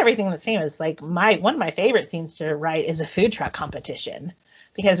 and not everything that's famous. One of my favorite scenes to write is a food truck competition,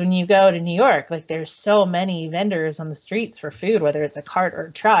 because when you go to New York, there's so many vendors on the streets for food, whether it's a cart or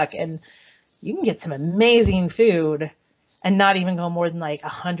a truck, and you can get some amazing food and not even go more than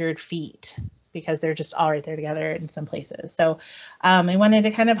 100 feet, because they're just all right there together in some places. So I wanted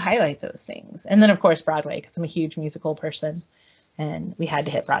to kind of highlight those things. And then, of course, Broadway, because I'm a huge musical person, and we had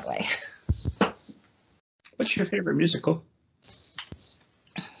to hit Broadway. What's your favorite musical?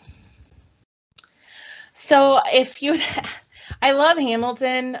 So I love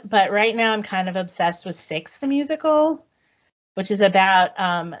Hamilton, but right now I'm kind of obsessed with Six, the musical, which is about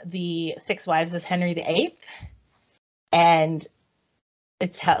the 6 wives of Henry VIII. And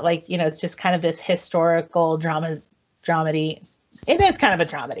it's it's just kind of this historical dramedy. It is kind of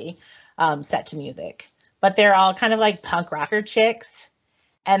a dramedy set to music, but they're all kind of like punk rocker chicks,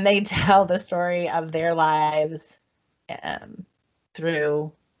 and they tell the story of their lives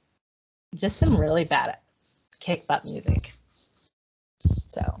through just some really bad kick butt music.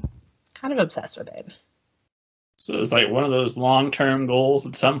 So kind of obsessed with it. So it's one of those long-term goals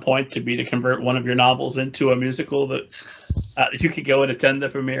at some point to convert one of your novels into a musical that you could go and attend the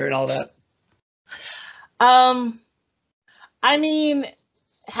premiere and all that. I mean,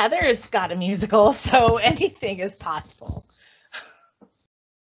 Heather's got a musical, so anything is possible.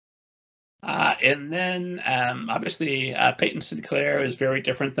 And then obviously Peyton Sinclair is very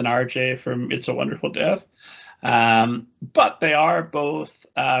different than RJ from It's a Wonderful Death. But they are both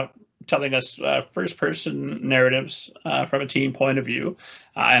telling us first-person narratives from a teen point of view.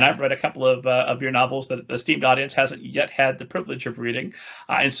 And I've read a couple of your novels that the esteemed audience hasn't yet had the privilege of reading.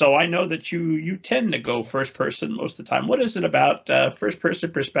 And so I know that you tend to go first-person most of the time. What is it about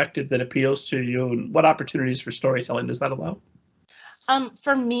first-person perspective that appeals to you, and what opportunities for storytelling does that allow?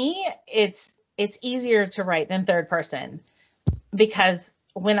 For me, it's easier to write than third person, because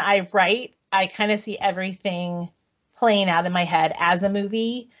when I write, I kind of see everything playing out in my head as a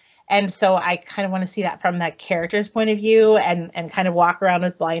movie. And so I kind of want to see that from that character's point of view, and kind of walk around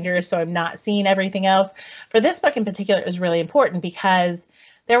with blinders so I'm not seeing everything else. For this book in particular, it was really important because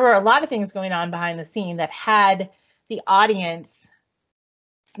there were a lot of things going on behind the scene that, had the audience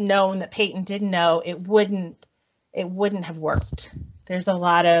known that Peyton didn't know, it wouldn't have worked. There's a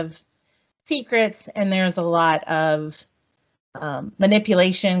lot of secrets and there's a lot of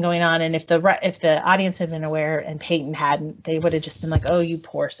manipulation going on, and if the audience had been aware and Peyton hadn't, they would have just been like, oh, you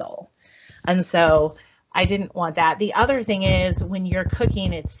poor soul. And so I didn't want that. The other thing is, when you're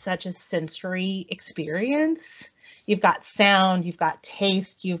cooking, it's such a sensory experience. You've got sound, you've got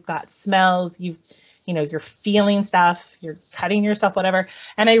taste, you've got smells, you're feeling stuff, you're cutting yourself, whatever.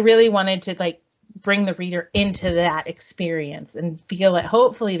 And I really wanted to bring the reader into that experience and feel it.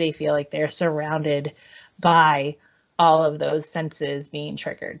 Hopefully they feel like they're surrounded by all of those senses being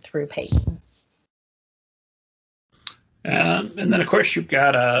triggered through Peyton. And then, of course, you've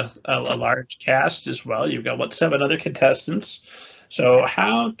got a large cast as well. You've got 7 other contestants. So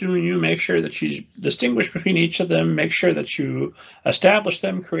how do you make sure that you distinguish between each of them, make sure that you establish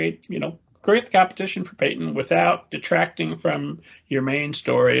them, create the competition for Peyton without detracting from your main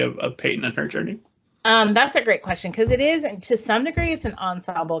story of Peyton and her journey? That's a great question, because it is, to some degree, it's an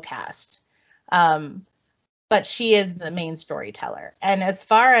ensemble cast. But she is the main storyteller. And as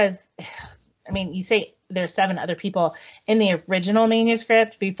far as, you say there's 7 other people. In the original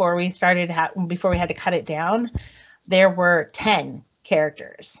manuscript, before we had to cut it down, there were 10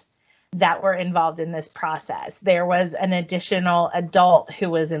 characters that were involved in this process. There was an additional adult who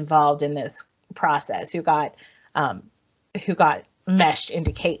was involved in this process, who got meshed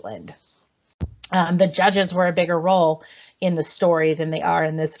into Caitlin. The judges were a bigger role in the story than they are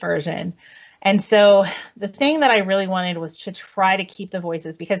in this version. And so the thing that I really wanted was to try to keep the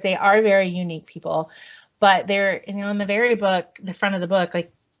voices, because they are very unique people. But they're, in the front of the book,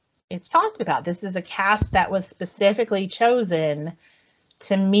 it's talked about, this is a cast that was specifically chosen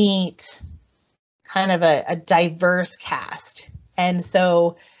to meet kind of a diverse cast. And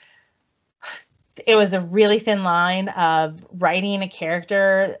so it was a really thin line of writing a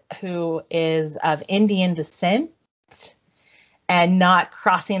character who is of Indian descent and not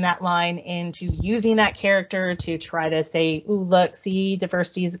crossing that line into using that character to try to say, ooh, look, see,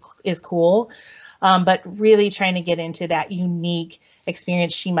 diversity is cool. But really trying to get into that unique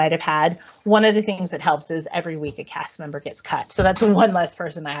experience she might have had. One of the things that helps is every week a cast member gets cut. So that's one less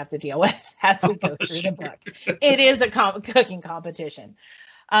person I have to deal with as we go through the book. It is a cooking competition.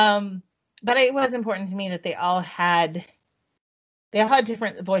 But it was important to me that they all had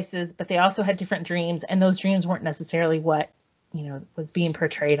different voices, but they also had different dreams. And those dreams weren't necessarily what was being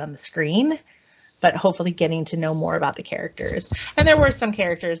portrayed on the screen, but hopefully getting to know more about the characters. And there were some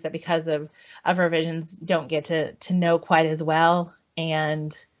characters that, because of revisions, don't get to know quite as well.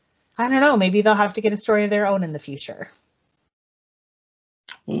 And I don't know, maybe they'll have to get a story of their own in the future.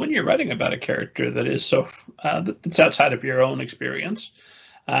 Well, when you're writing about a character that is that's outside of your own experience,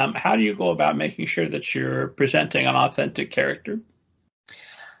 how do you go about making sure that you're presenting an authentic character?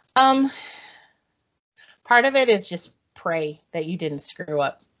 Part of it is just pray that you didn't screw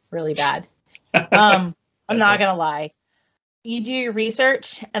up really bad. I'm not going to lie. You do your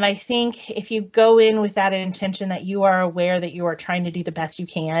research, and I think if you go in with that intention that you are aware that you are trying to do the best you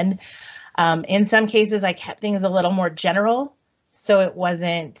can, in some cases I kept things a little more general, so it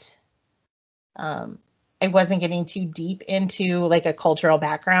wasn't getting too deep into a cultural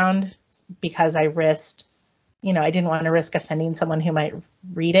background, because I risked, I didn't want to risk offending someone who might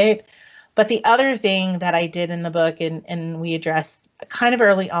read it. But the other thing that I did in the book, and we addressed kind of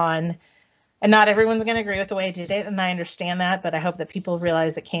early on, and not everyone's going to agree with the way I did it, and I understand that, but I hope that people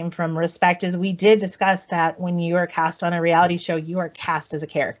realize it came from respect, is we did discuss that when you are cast on a reality show, you are cast as a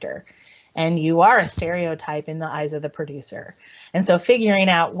character, and you are a stereotype in the eyes of the producer. And so figuring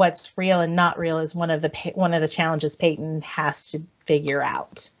out what's real and not real is one of the challenges Peyton has to figure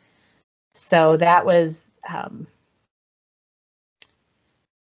out. So that was,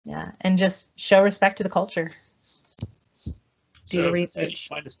 and just show respect to the culture. do your So research.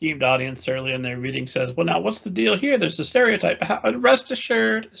 my esteemed audience early in their reading says, well, now what's the deal here? There's a stereotype. Rest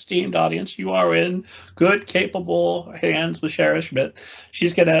assured, esteemed audience, you are in good, capable hands with Shara Schmidt.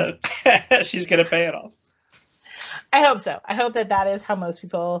 She's gonna she's gonna pay it off. I hope so. I hope that is how most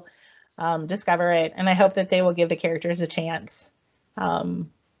people discover it, and I hope that they will give the characters a chance.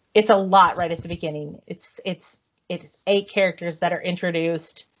 It's a lot right at the beginning. It's 8 characters that are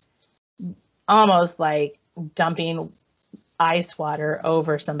introduced, almost like dumping ice water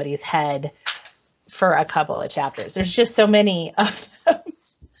over somebody's head for a couple of chapters. There's just so many of them.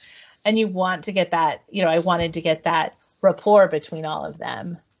 And you want to get that, I wanted to get that rapport between all of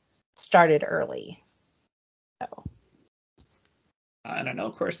them started early. So. And I know,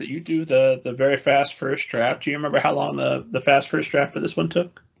 of course, that you do the very fast first draft. Do you remember how long the fast first draft for this one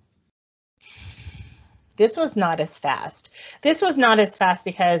took? This was not as fast. This was not as fast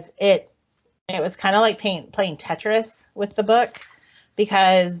because it was kind of like playing Tetris with the book,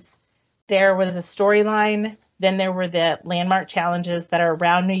 because there was a storyline, then there were the landmark challenges that are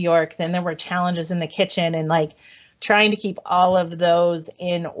around New York, then there were challenges in the kitchen, and like trying to keep all of those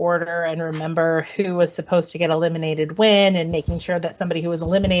in order and remember who was supposed to get eliminated when, and making sure that somebody who was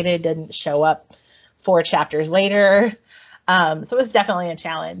eliminated didn't show up 4 chapters later. So it was definitely a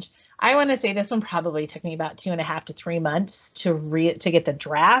challenge. I want to say this one probably took me about 2.5 to 3 months to get the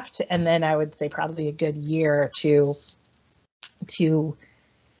draft, and then I would say probably a good year to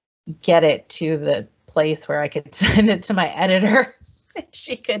get it to the place where I could send it to my editor and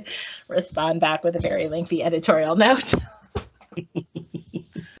she could respond back with a very lengthy editorial note.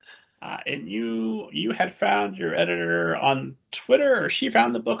 And you had found your editor on Twitter, or she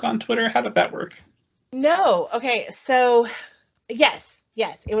found the book on Twitter? How did that work? No. Okay. So yes,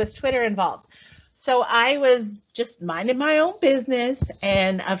 it was Twitter involved. So I was just minding my own business,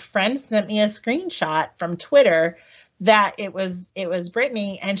 and a friend sent me a screenshot from Twitter that it was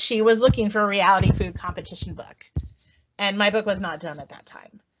Brittany, and she was looking for a reality food competition book. And my book was not done at that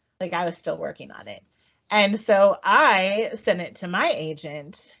time. Like, I was still working on it. And so I sent it to my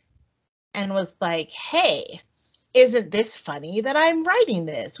agent and was like, hey, isn't this funny that I'm writing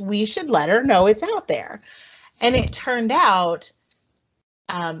this? We should let her know it's out there. And it turned out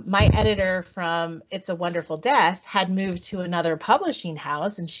my editor from It's a Wonderful Death had moved to another publishing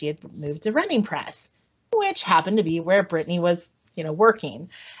house, and she had moved to Running Press, which happened to be where Brittany was, working.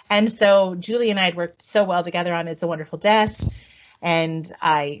 And so Julie and I had worked so well together on It's a Wonderful Death. And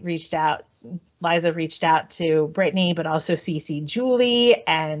Liza reached out to Brittany, but also CC Julie.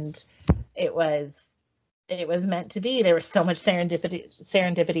 And it was meant to be. There was so much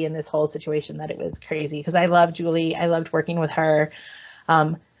serendipity in this whole situation that it was crazy, because I love Julie. I loved working with her.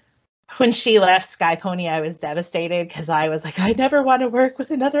 When she left Sky Pony, I was devastated, because I was like, I never want to work with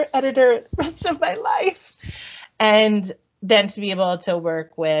another editor the rest of my life. And then to be able to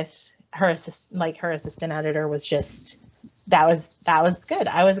work with her assistant editor was just, that was good.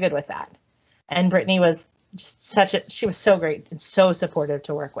 I was good with that. And Brittany was just she was so great and so supportive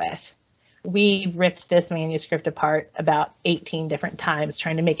to work with. We ripped this manuscript apart about 18 different times,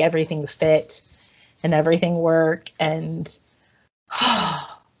 trying to make everything fit and everything work. And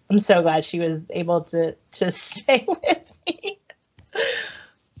I'm so glad she was able to stay with me.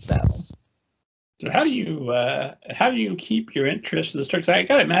 So how do you keep your interest in the story? Because I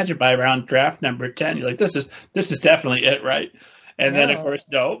gotta imagine by around draft number 10, you're like, this is definitely it, right? And then, of course,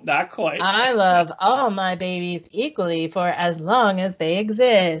 no, not quite. I love all my babies equally for as long as they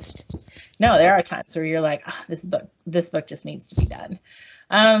exist. No, there are times where you're like, this book just needs to be done.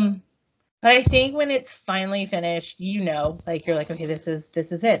 But I think when it's finally finished, like, you're like, okay, this is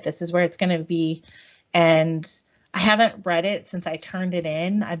it. This is where it's going to be. And I haven't read it since I turned it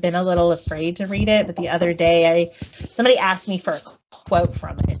in. I've been a little afraid to read it, but the other day somebody asked me for a quote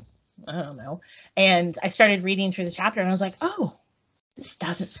from it. I don't know. And I started reading through the chapter, and I was like, oh, this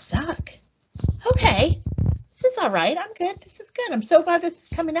doesn't suck. Okay, this is all right. I'm good. This is good. I'm so glad this is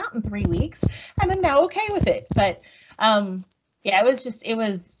coming out in 3 weeks, and I'm now okay with it. But it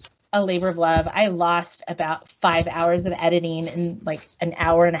was a labor of love. I lost about 5 hours of editing in like an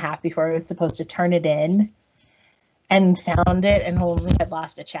hour and a half before I was supposed to turn it in, and found it and only had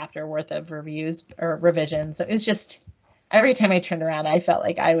lost a chapter worth of reviews or revisions. So it was just, every time I turned around, I felt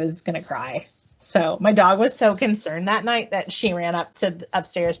like I was going to cry. So my dog was so concerned that night that she ran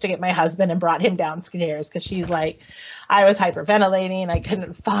upstairs to get my husband and brought him downstairs, because she's like, I was hyperventilating. I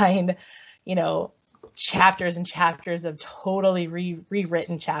couldn't find, chapters and chapters of totally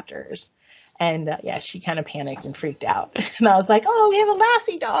rewritten chapters. And she kind of panicked and freaked out. And I was like, oh, we have a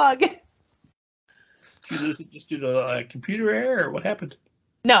Lassie dog. Did you lose it just due to a computer error, or what happened?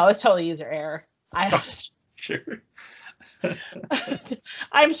 No, it was totally user error. Sure.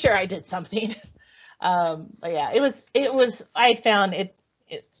 I'm sure I did something. But yeah, I found it,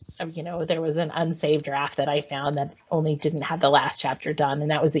 there was an unsaved draft that I found that only didn't have the last chapter done,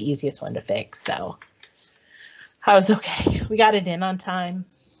 and that was the easiest one to fix. So I was okay. We got it in on time.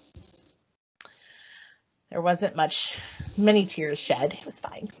 There wasn't many tears shed. It was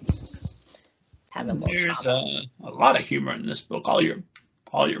fine. There's a lot of humor in this book. All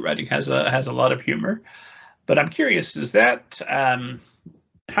your writing has a lot of humor. But I'm curious, is that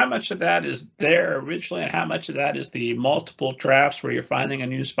how much of that is there originally, and how much of that is the multiple drafts where you're finding a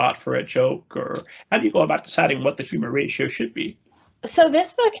new spot for a joke, or how do you go about deciding what the humor ratio should be? So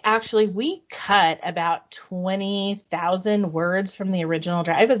this book, actually, we cut about 20,000 words from the original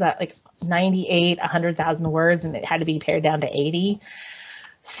draft. It was at like 98, 100,000 words, and it had to be pared down to 80.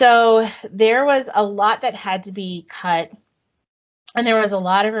 So there was a lot that had to be cut, and there was a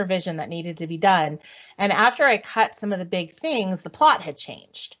lot of revision that needed to be done. And after I cut some of the big things, the plot had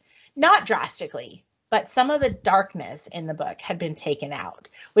changed. Not drastically, but some of the darkness in the book had been taken out,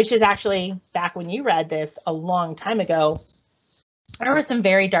 which is actually, back when you read this a long time ago, there were some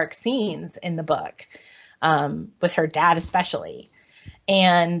very dark scenes in the book, with her dad especially.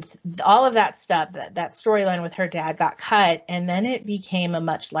 And all of that stuff, that storyline with her dad got cut, and then it became a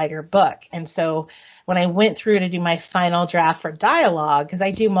much lighter book. And so when I went through to do my final draft for dialogue, because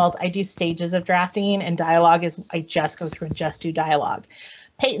I do stages of drafting, and dialogue is I just go through and just do dialogue.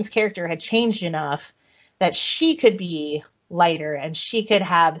 Peyton's character had changed enough that she could be lighter and she could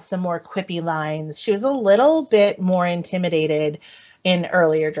have some more quippy lines. She was a little bit more intimidated in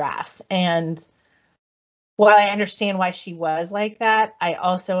earlier drafts. And while I understand why she was like that, I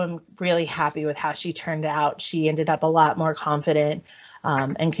also am really happy with how she turned out. She ended up a lot more confident,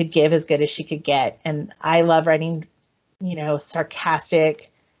 and could give as good as she could get. And I love writing,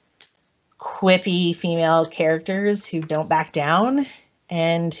 sarcastic, quippy female characters who don't back down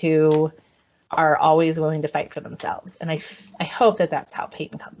and who are always willing to fight for themselves. And I hope that that's how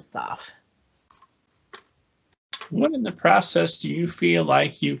Peyton comes off. When in the process do you feel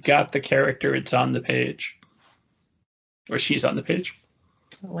like you've got the character, it's on the page? Or she's on the page?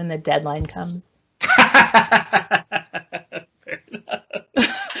 When the deadline comes.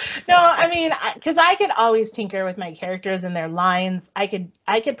 No, I mean, because I could always tinker with my characters and their lines. I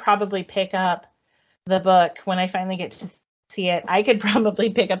could probably pick up the book when I finally get to see it. I could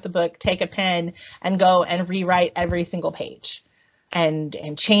probably pick up the book, take a pen, and go and rewrite every single page, and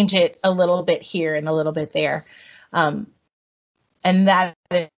change it a little bit here and a little bit there. And that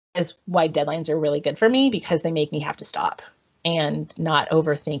is why deadlines are really good for me, because they make me have to stop and not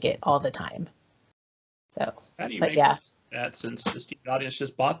overthink it all the time. So, how do you make that, since the student audience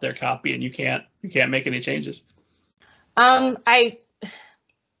just bought their copy and you can't make any changes? I,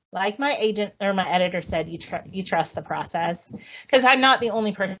 like my agent or my editor said, you trust the process, because I'm not the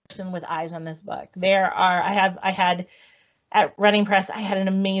only person with eyes on this book. I had at Running Press, I had an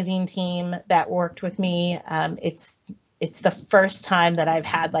amazing team that worked with me. It's the first time that I've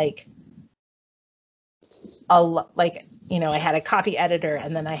had I had a copy editor,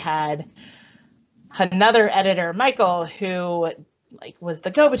 and then I had another editor, Michael, who was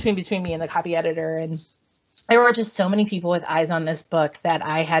the go-between between me and the copy editor. And there were just so many people with eyes on this book that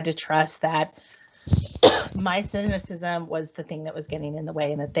I had to trust that my cynicism was the thing that was getting in the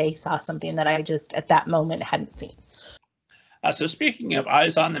way, and that they saw something that I just at that moment hadn't seen. So speaking of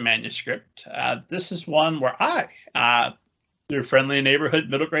eyes on the manuscript, this is one where your friendly neighborhood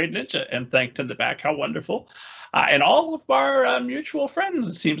middle grade ninja, am thanked in the back. How wonderful. And all of our mutual friends,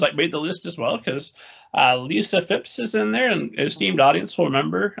 it seems like, made the list as well, because Lisa Phipps is in there, and esteemed audience will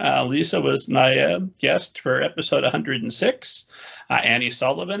remember Lisa was my guest for episode 106. Annie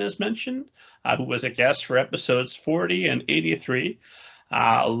Sullivan is mentioned, who was a guest for episodes 40 and 83.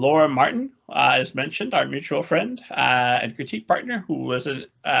 Laura Martin is mentioned, our mutual friend and critique partner, who was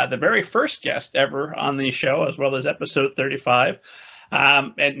the very first guest ever on the show, as well as episode 35.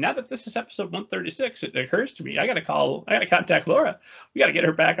 And now that this is episode 136, it occurs to me, I got to contact Laura. We got to get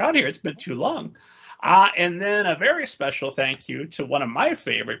her back on here. It's been too long. And then a very special thank you to one of my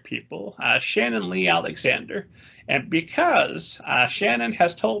favorite people, Shannon Lee Alexander. And because Shannon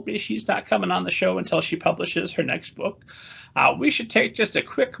has told me she's not coming on the show until she publishes her next book, we should take just a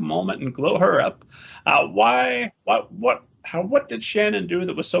quick moment and glow her up. What did Shannon do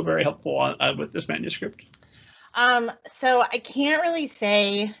that was so very helpful with this manuscript? So I can't really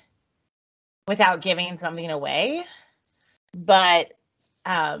say without giving something away, but,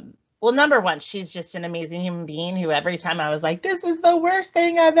 well, number one, she's just an amazing human being who every time I was like, this is the worst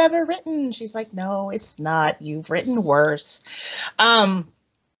thing I've ever written, she's like, no, it's not. You've written worse.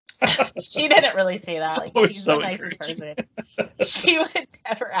 She didn't really say that. Like, she's So the nicest person. She would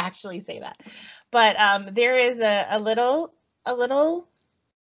never actually say that. But there is a little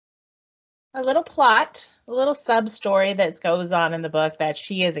plot, a little sub story that goes on in the book that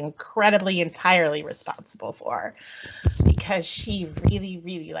she is entirely responsible for, because she really,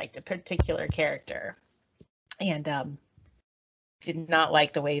 really liked a particular character and did not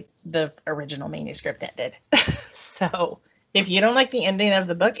like the way the original manuscript ended. So if you don't like the ending of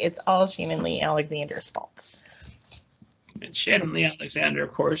the book, it's all Shannon Lee Alexander's fault. And Shannon Lee Alexander,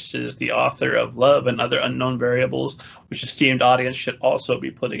 of course, is the author of Love and Other Unknown Variables, which esteemed audience should also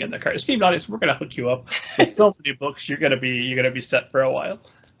be putting in the cart. Esteemed audience, we're going to hook you up with so many books. You're going to be set for a while.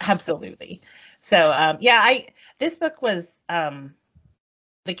 Absolutely. So this book was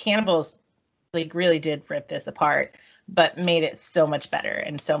the cannibals like really did rip this apart, but made it so much better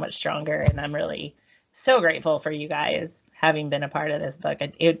and so much stronger. And I'm really so grateful for you guys having been a part of this book.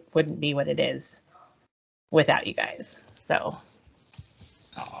 It wouldn't be what it is without you guys. So.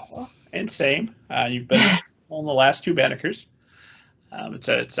 And same. You've been on the last two Bannekers.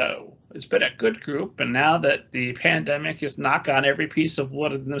 It's been a good group, and now that the pandemic is knock on every piece of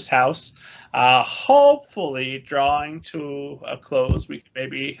wood in this house, hopefully drawing to a close, we can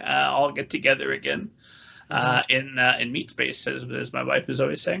maybe all get together again in meat space, as my wife is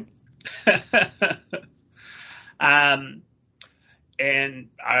always saying. And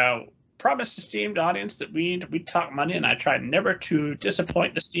I promised esteemed audience that we talk money, and I try never to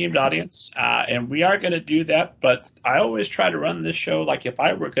disappoint the esteemed audience, and we are going to do that. But I always try to run this show like if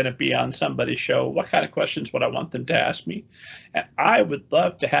I were going to be on somebody's show, what kind of questions would I want them to ask me? And I would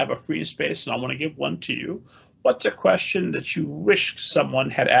love to have a free space, and I want to give one to you. What's a question that you wish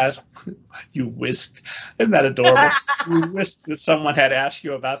someone had asked? You whisked. Isn't that adorable? You whisked that someone had asked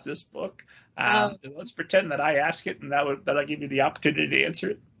you about this book. Let's pretend that I ask it, and that'll give you the opportunity to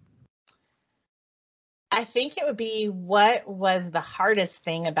answer it. I think it would be, what was the hardest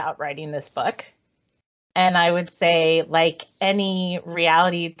thing about writing this book? And I would say, like any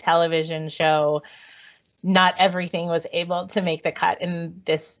reality television show, not everything was able to make the cut in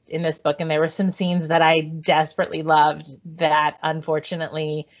this book. And there were some scenes that I desperately loved that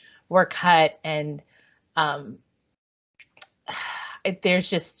unfortunately were cut. And there's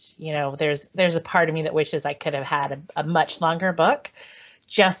just, there's a part of me that wishes I could have had a much longer book,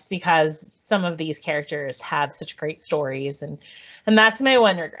 just because some of these characters have such great stories, and that's my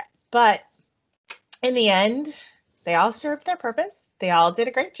one regret. But in the end, they all served their purpose. They all did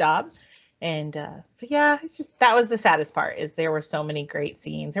a great job. And it's just, that was the saddest part, is there were so many great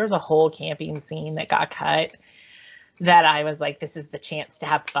scenes. There was a whole camping scene that got cut that I was like, this is the chance to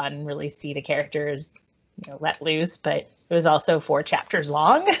have fun, really see the characters, let loose. But it was also 4 chapters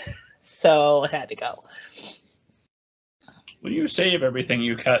long, so it had to go. Well, you save everything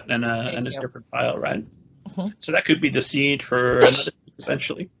you cut in a different file, right? Mm-hmm. So that could be the seed for another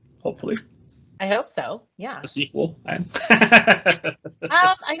eventually, hopefully. I hope so. Yeah. A sequel. I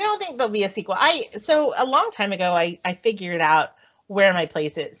don't think there'll be a sequel. So a long time ago, I figured out where my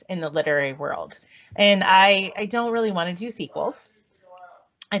place is in the literary world, and I don't really want to do sequels.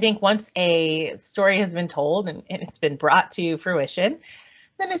 I think once a story has been told and it's been brought to fruition,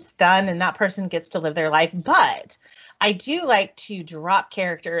 then it's done, and that person gets to live their life. But I do like to drop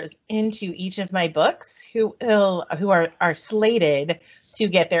characters into each of my books who are slated to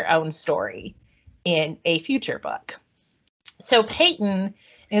get their own story in a future book. So Peyton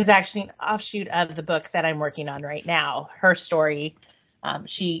is actually an offshoot of the book that I'm working on right now. Her story,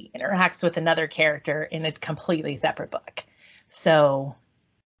 she interacts with another character in a completely separate book. So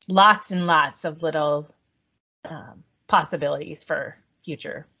lots and lots of little possibilities for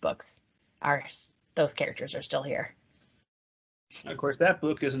future books. Those characters are still here. Of course, that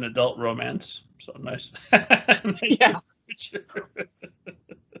book is an adult romance, so nice. Yeah.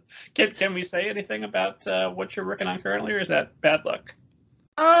 Can we say anything about what you're working on currently, or is that bad luck?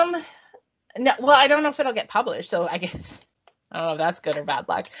 No. Well, I don't know if it'll get published, so I guess I don't know if that's good or bad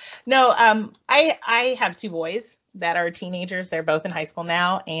luck. No. I have 2 boys that are teenagers. They're both in high school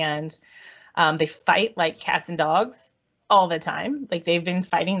now, and they fight like cats and dogs all the time. Like, they've been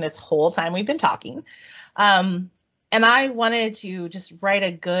fighting this whole time we've been talking. And I wanted to just write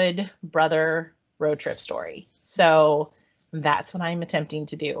a good brother road trip story. So that's what I'm attempting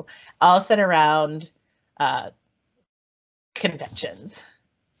to do. I'll set around conventions,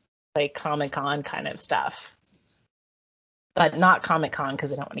 like Comic-Con kind of stuff. But not Comic-Con,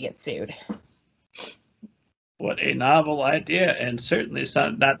 because I don't want to get sued. What a novel idea, and certainly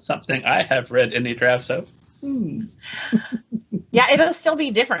not something I have read any drafts of. Yeah, it'll still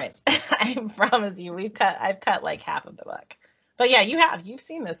be different. I promise you. I've cut like half of the book, But yeah, you've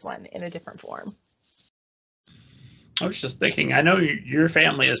seen this one in a different form. I was just thinking, I know your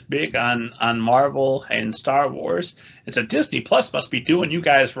family is big on Marvel and Star Wars. It's a Disney Plus must be doing you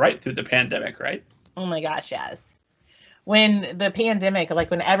guys right through the pandemic, right? Oh my gosh, yes. When the pandemic,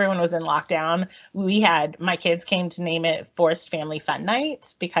 like when everyone was in lockdown, my kids came to name it Forced Family Fun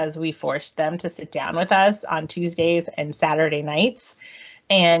Night because we forced them to sit down with us on Tuesdays and Saturday nights.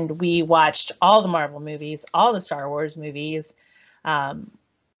 And we watched all the Marvel movies, all the Star Wars movies.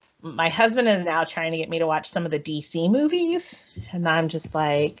 My husband is now trying to get me to watch some of the DC movies. And I'm just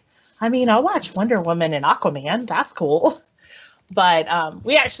like, I mean, I'll watch Wonder Woman and Aquaman. That's cool. But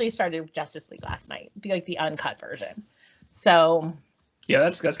we actually started Justice League last night, like the uncut version. So yeah,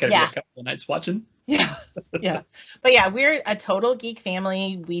 that's gotta be a couple of nights watching. Yeah. But yeah, we're a total geek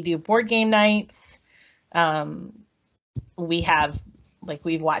family. We do board game nights.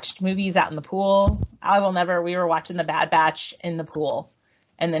 We've watched movies out in the pool. We were watching The Bad Batch in the pool.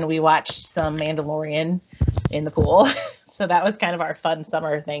 And then we watched some Mandalorian in the pool. So that was kind of our fun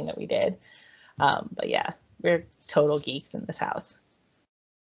summer thing that we did. But yeah, we're total geeks in this house.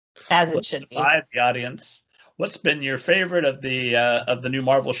 As it should be. The audience. What's been your favorite of the new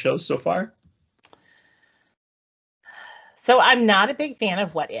Marvel shows so far? So I'm not a big fan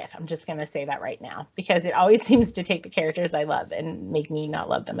of What If. I'm just going to say that right now because it always seems to take the characters I love and make me not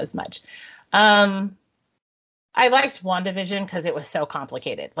love them as much. I liked WandaVision because it was so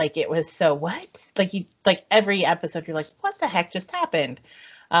complicated. Like it was so what? Like every episode you're like, what the heck just happened?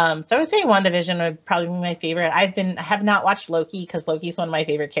 So I would say WandaVision would probably be my favorite. I have not watched Loki because Loki's one of my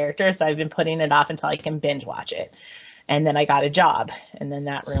favorite characters. So I've been putting it off until I can binge watch it. And then I got a job and then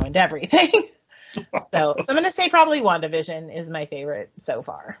that ruined everything. So I'm going to say probably WandaVision is my favorite so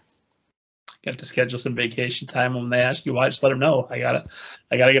far. You have to schedule some vacation time when they ask you why. Just let them know I gotta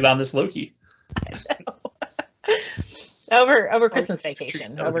get on this Loki. Over Christmas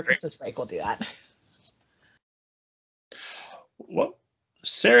vacation, over Christmas break, we'll do that. Well,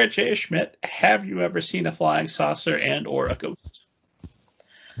 Sarah J. Schmidt, have you ever seen a flying saucer and or a ghost?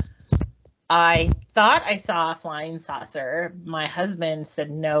 I thought I saw a flying saucer. My husband said,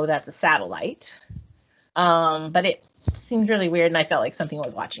 no, that's a satellite. But it seemed really weird and I felt like something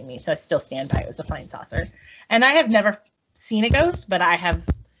was watching me. So I still stand by it was a flying saucer. And I have never seen a ghost, but I have,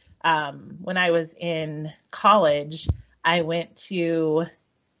 when I was in college, I went to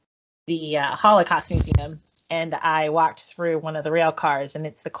the Holocaust Museum and I walked through one of the rail cars and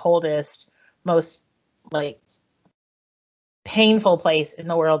it's the coldest, most painful place in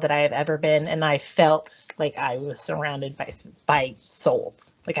the world that I have ever been. And I felt like I was surrounded by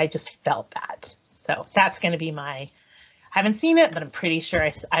souls. Like I just felt that. So that's going to be I haven't seen it, but I'm pretty sure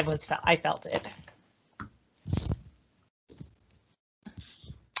I felt it.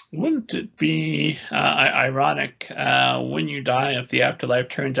 Wouldn't it be ironic when you die if the afterlife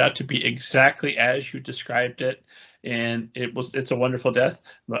turns out to be exactly as you described it and it's a wonderful death?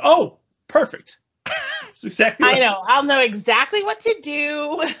 But, oh, perfect. It's exactly. I know. I'll know exactly what to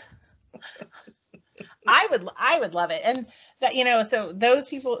do. I would love it. And that, so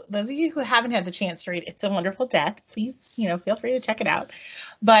those of you who haven't had the chance to read It's a Wonderful Death, please, feel free to check it out.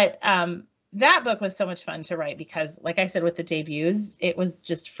 But that book was so much fun to write because, like I said, with the debuts, it was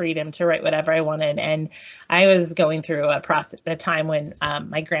just freedom to write whatever I wanted. And I was going through a time when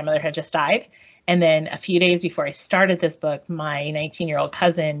my grandmother had just died. And then a few days before I started this book, my 19-year-old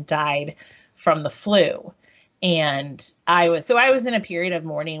cousin died from the flu. And I was in a period of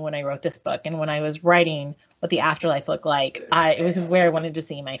mourning when I wrote this book. And when I was writing what the afterlife looked like, it was where I wanted to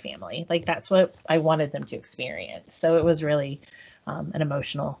see my family. Like that's what I wanted them to experience. So it was really an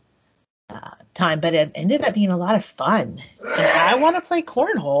emotional time, but it ended up being a lot of fun. And I want to play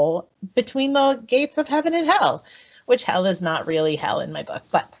cornhole between the gates of heaven and hell, which hell is not really hell in my book,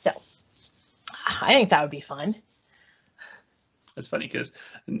 but still, I think that would be fun. It's funny because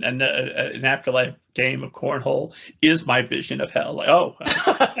an afterlife game of cornhole is my vision of hell. Like, oh,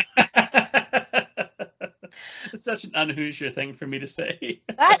 it's such an un-Hoosier thing for me to say.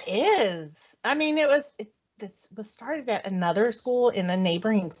 That is. I mean, it was started at another school in a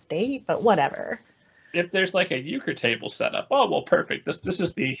neighboring state, but whatever. If there's like a euchre table set up, oh well, perfect. This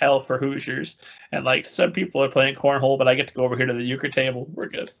is the hell for Hoosiers, and like some people are playing cornhole, but I get to go over here to the euchre table. We're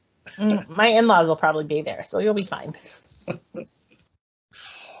good. My in-laws will probably be there, so you'll be fine.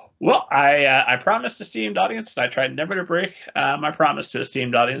 Well, I promised esteemed audience, and I tried never to break my promise to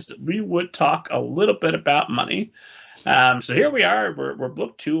esteemed audience that we would talk a little bit about money. So here we are. We're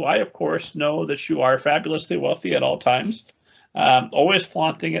book 2. I, of course, know that you are fabulously wealthy at all times. Always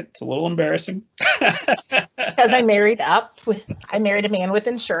flaunting it. It's a little embarrassing. Because I married a man with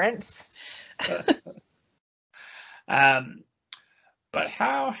insurance. But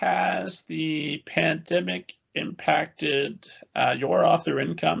how has the pandemic impacted your author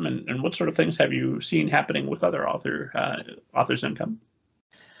income, and what sort of things have you seen happening with other authors' income?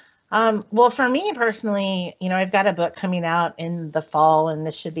 Well, for me personally, I've got a book coming out in the fall, and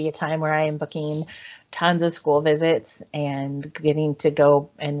this should be a time where I am booking tons of school visits and getting to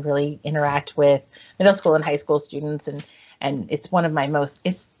go and really interact with middle school and high school students. And it's one of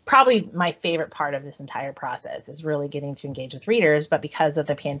it's probably my favorite part of this entire process, is really getting to engage with readers. But because of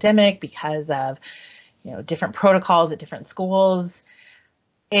the pandemic, because of, different protocols at different schools,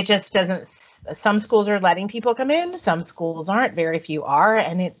 it just doesn't. Some schools are letting people come in, some schools aren't, very few are.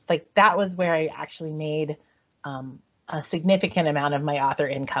 And that was where I actually made a significant amount of my author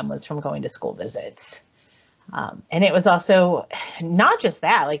income, was from going to school visits. And it was also not just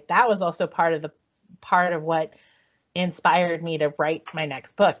that, that was also part of what inspired me to write my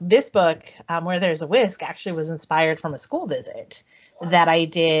next book. This book, Where There's a Whisk, actually was inspired from a school visit that I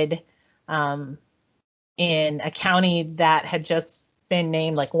did in a county that had just been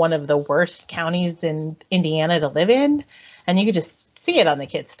named one of the worst counties in Indiana to live in. And you could just see it on the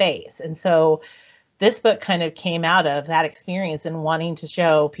kid's face. And so this book kind of came out of that experience and wanting to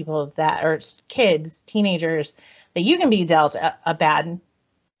show people that, or kids, teenagers, that you can be dealt a bad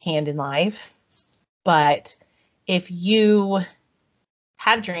hand in life. But if you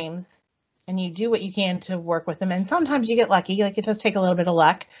have dreams and you do what you can to work with them, and sometimes you get lucky, it does take a little bit of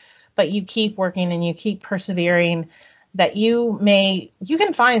luck, but you keep working and you keep persevering, that you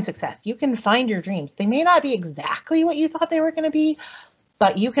can find success. You can find your dreams. They may not be exactly what you thought they were going to be,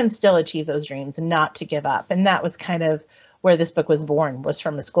 but you can still achieve those dreams, and not to give up. And that was kind of where this book was born, was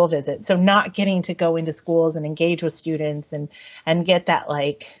from a school visit. So not getting to go into schools and engage with students and get that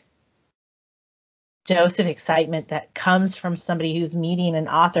dose of excitement that comes from somebody who's meeting an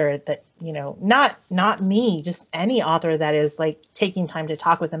author that, not me, just any author that is taking time to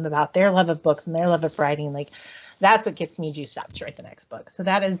talk with them about their love of books and their love of writing. That's what gets me juiced up to write the next book. So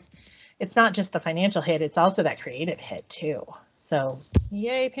it's not just the financial hit, it's also that creative hit too. So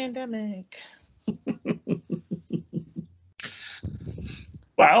yay, pandemic.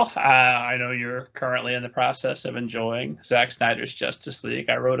 Well, I know you're currently in the process of enjoying Zack Snyder's Justice League.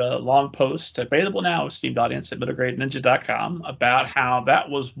 I wrote a long post, available now, esteemed audience, at middlegradeninja.com, about how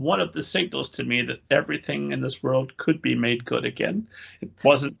that was one of the signals to me that everything in this world could be made good again. It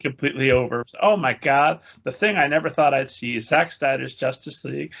wasn't completely over. Oh my God, the thing I never thought I'd see, Zack Snyder's Justice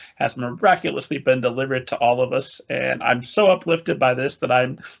League, has miraculously been delivered to all of us. And I'm so uplifted by this that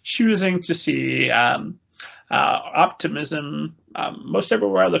I'm choosing to see optimism most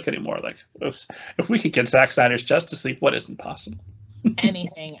everywhere I look anymore. If we could get Zack Snyder's Justice League, what isn't possible?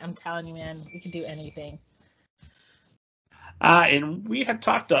 Anything. I'm telling you, man, we can do anything. And we had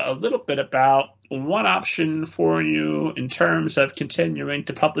talked a little bit about one option for you in terms of continuing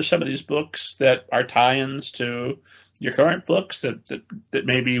to publish some of these books that are tie-ins to your current books that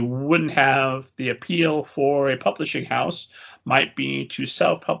maybe wouldn't have the appeal for a publishing house, might be to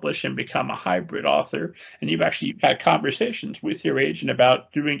self-publish and become a hybrid author. And you've had conversations with your agent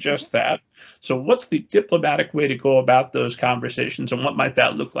about doing just that. So what's the diplomatic way to go about those conversations, and what might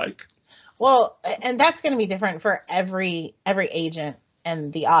that look like? Well, and that's going to be different for every agent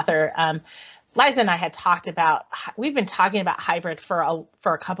and the author. Liza and I had we've been talking about hybrid for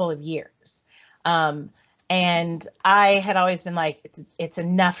a couple of years. And I had always been it's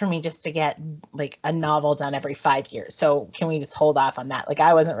enough for me just to get a novel done every 5 years. So can we just hold off on that?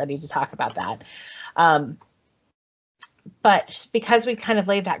 I wasn't ready to talk about that. But because we kind of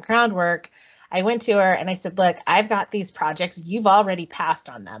laid that groundwork, I went to her and I said, look, I've got these projects. You've already passed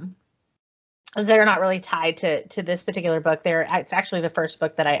on them, because they're not really tied to this particular book. It's actually the first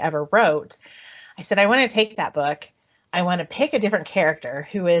book that I ever wrote. I said, I want to take that book. I want to pick a different character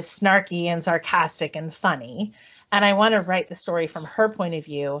who is snarky and sarcastic and funny. And I want to write the story from her point of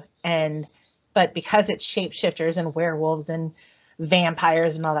view. But because it's shapeshifters and werewolves and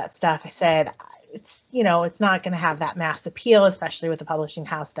vampires and all that stuff, I said, it's not going to have that mass appeal, especially with the publishing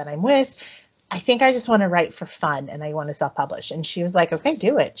house that I'm with. I think I just want to write for fun and I want to self-publish. And she was like, okay,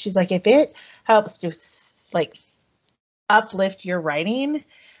 do it. She's like, if it helps to uplift your writing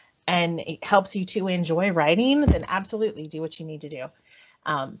and it helps you to enjoy writing, then absolutely do what you need to do.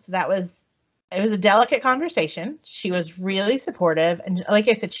 So it was a delicate conversation. She was really supportive. And like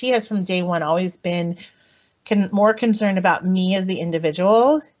I said, she has from day one always been more concerned about me as the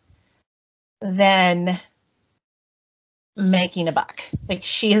individual than making a buck.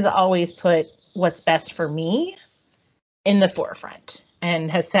 She has always put what's best for me in the forefront,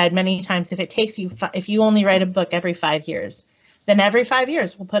 and has said many times, if you only write a book every 5 years, then every 5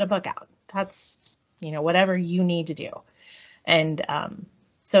 years we'll put a book out. That's, whatever you need to do. And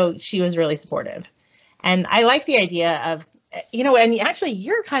so she was really supportive. And I like the idea of, and actually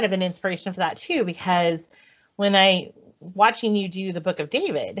you're kind of an inspiration for that too, because when watching you do the Book of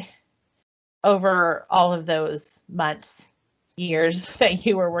David over all of those months, years that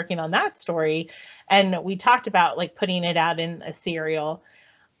you were working on that story, and we talked about like putting it out in a serial,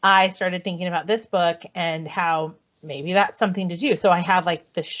 I started thinking about this book and how maybe that's something to do. So I have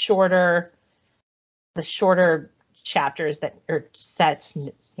like the shorter chapters that, or sets,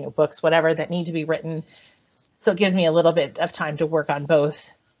 books, whatever, that need to be written. So it gives me a little bit of time to work on both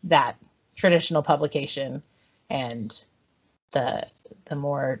that traditional publication and the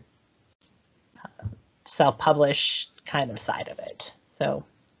more self-published kind of side of it. So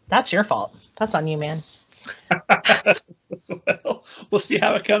that's your fault. That's on you, man. Well, we'll see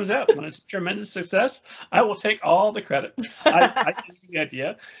how it comes out. When it's a tremendous success, I will take all the credit. I give the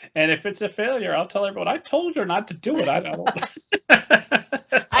idea, and if it's a failure, I'll tell everyone I told her not to do it. I don't.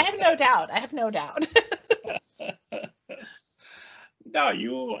 I have no doubt. I have no doubt. No,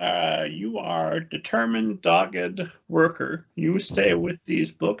 you are a determined, dogged worker. You stay with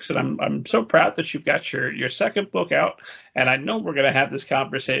these books, and I'm so proud that you've got your second book out. And I know we're going to have this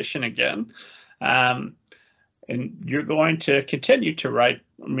conversation again. And you're going to continue to write.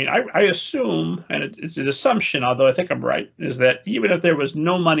 I mean, I assume, and it's an assumption, although I think I'm right, is that even if there was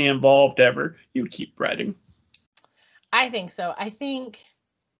no money involved ever, you'd keep writing. I think so. I think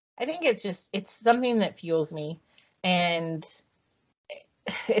it's something that fuels me, and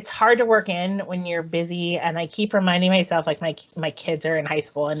it's hard to work in when you're busy. And I keep reminding myself, like my kids are in high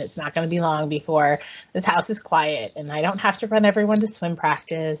school and it's not going to be long before this house is quiet and I don't have to run everyone to swim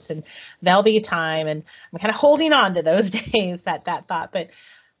practice, and there'll be time. And I'm kind of holding on to those days, that thought. But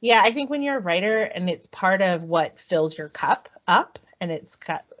yeah, I think when you're a writer and it's part of what fills your cup up, and it's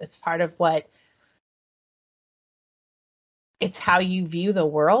part of it's how you view the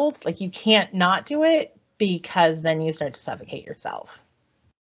world. Like you can't not do it, because then you start to suffocate yourself.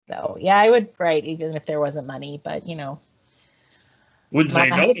 So yeah, I would write even if there wasn't money, but wouldn't say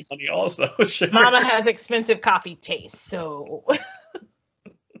no to money also. Sure. Mama has expensive coffee taste, so.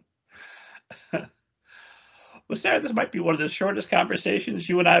 Well, Sarah, this might be one of the shortest conversations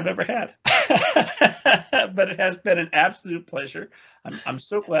you and I have ever had, but it has been an absolute pleasure. I'm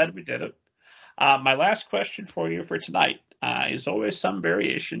so glad we did it. My last question for you for tonight is always some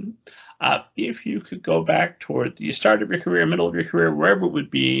variation. If you could go back toward the start of your career, middle of your career, wherever it would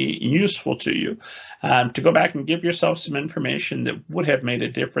be useful to you, to go back and give yourself some information that would have made a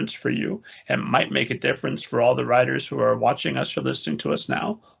difference for you and might make a difference for all the writers who are watching us or listening to us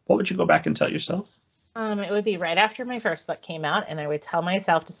now, what would you go back and tell yourself? It would be right after my first book came out, and I would tell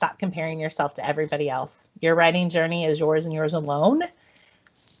myself to stop comparing yourself to everybody else. Your writing journey is yours and yours alone.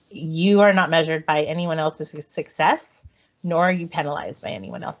 You are not measured by anyone else's success, nor are you penalized by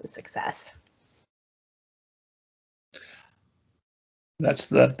anyone else's success. That's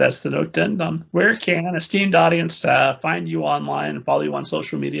the note to end on. Where can an esteemed audience find you online and follow you on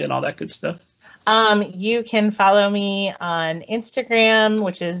social media and all that good stuff? You can follow me on Instagram,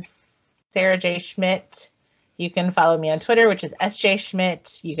 which is Sarah J. Schmidt. You can follow me on Twitter, which is SJ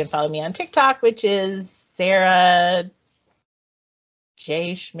Schmidt. You can follow me on TikTok, which is Sarah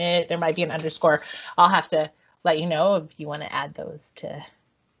J. Schmidt. There might be an underscore. I'll have to let you know if you want to add those to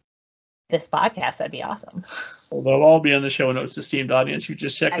this podcast. That'd be awesome. Well, they'll all be on the show notes, esteemed audience. You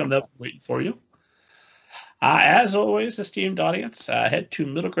just check them, they'll be waiting for you. As always, esteemed audience, head to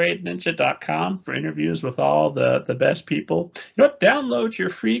middlegradeninja.com for interviews with all the best people. You know what? Download your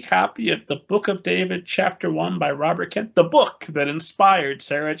free copy of The Book of David, Chapter 1 by Robert Kent, the book that inspired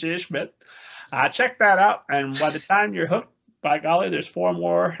Sarah J. Schmidt. Check that out, and by the time you're hooked, by golly, there's 4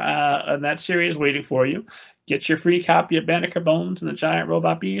 more in that series waiting for you. Get your free copy of Banneker Bones and the Giant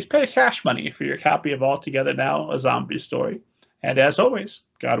Robot Bees. Pay cash money for your copy of All Together Now, A Zombie Story. And as always,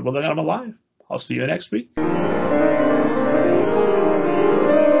 God willing, I'm alive. I'll see you next week.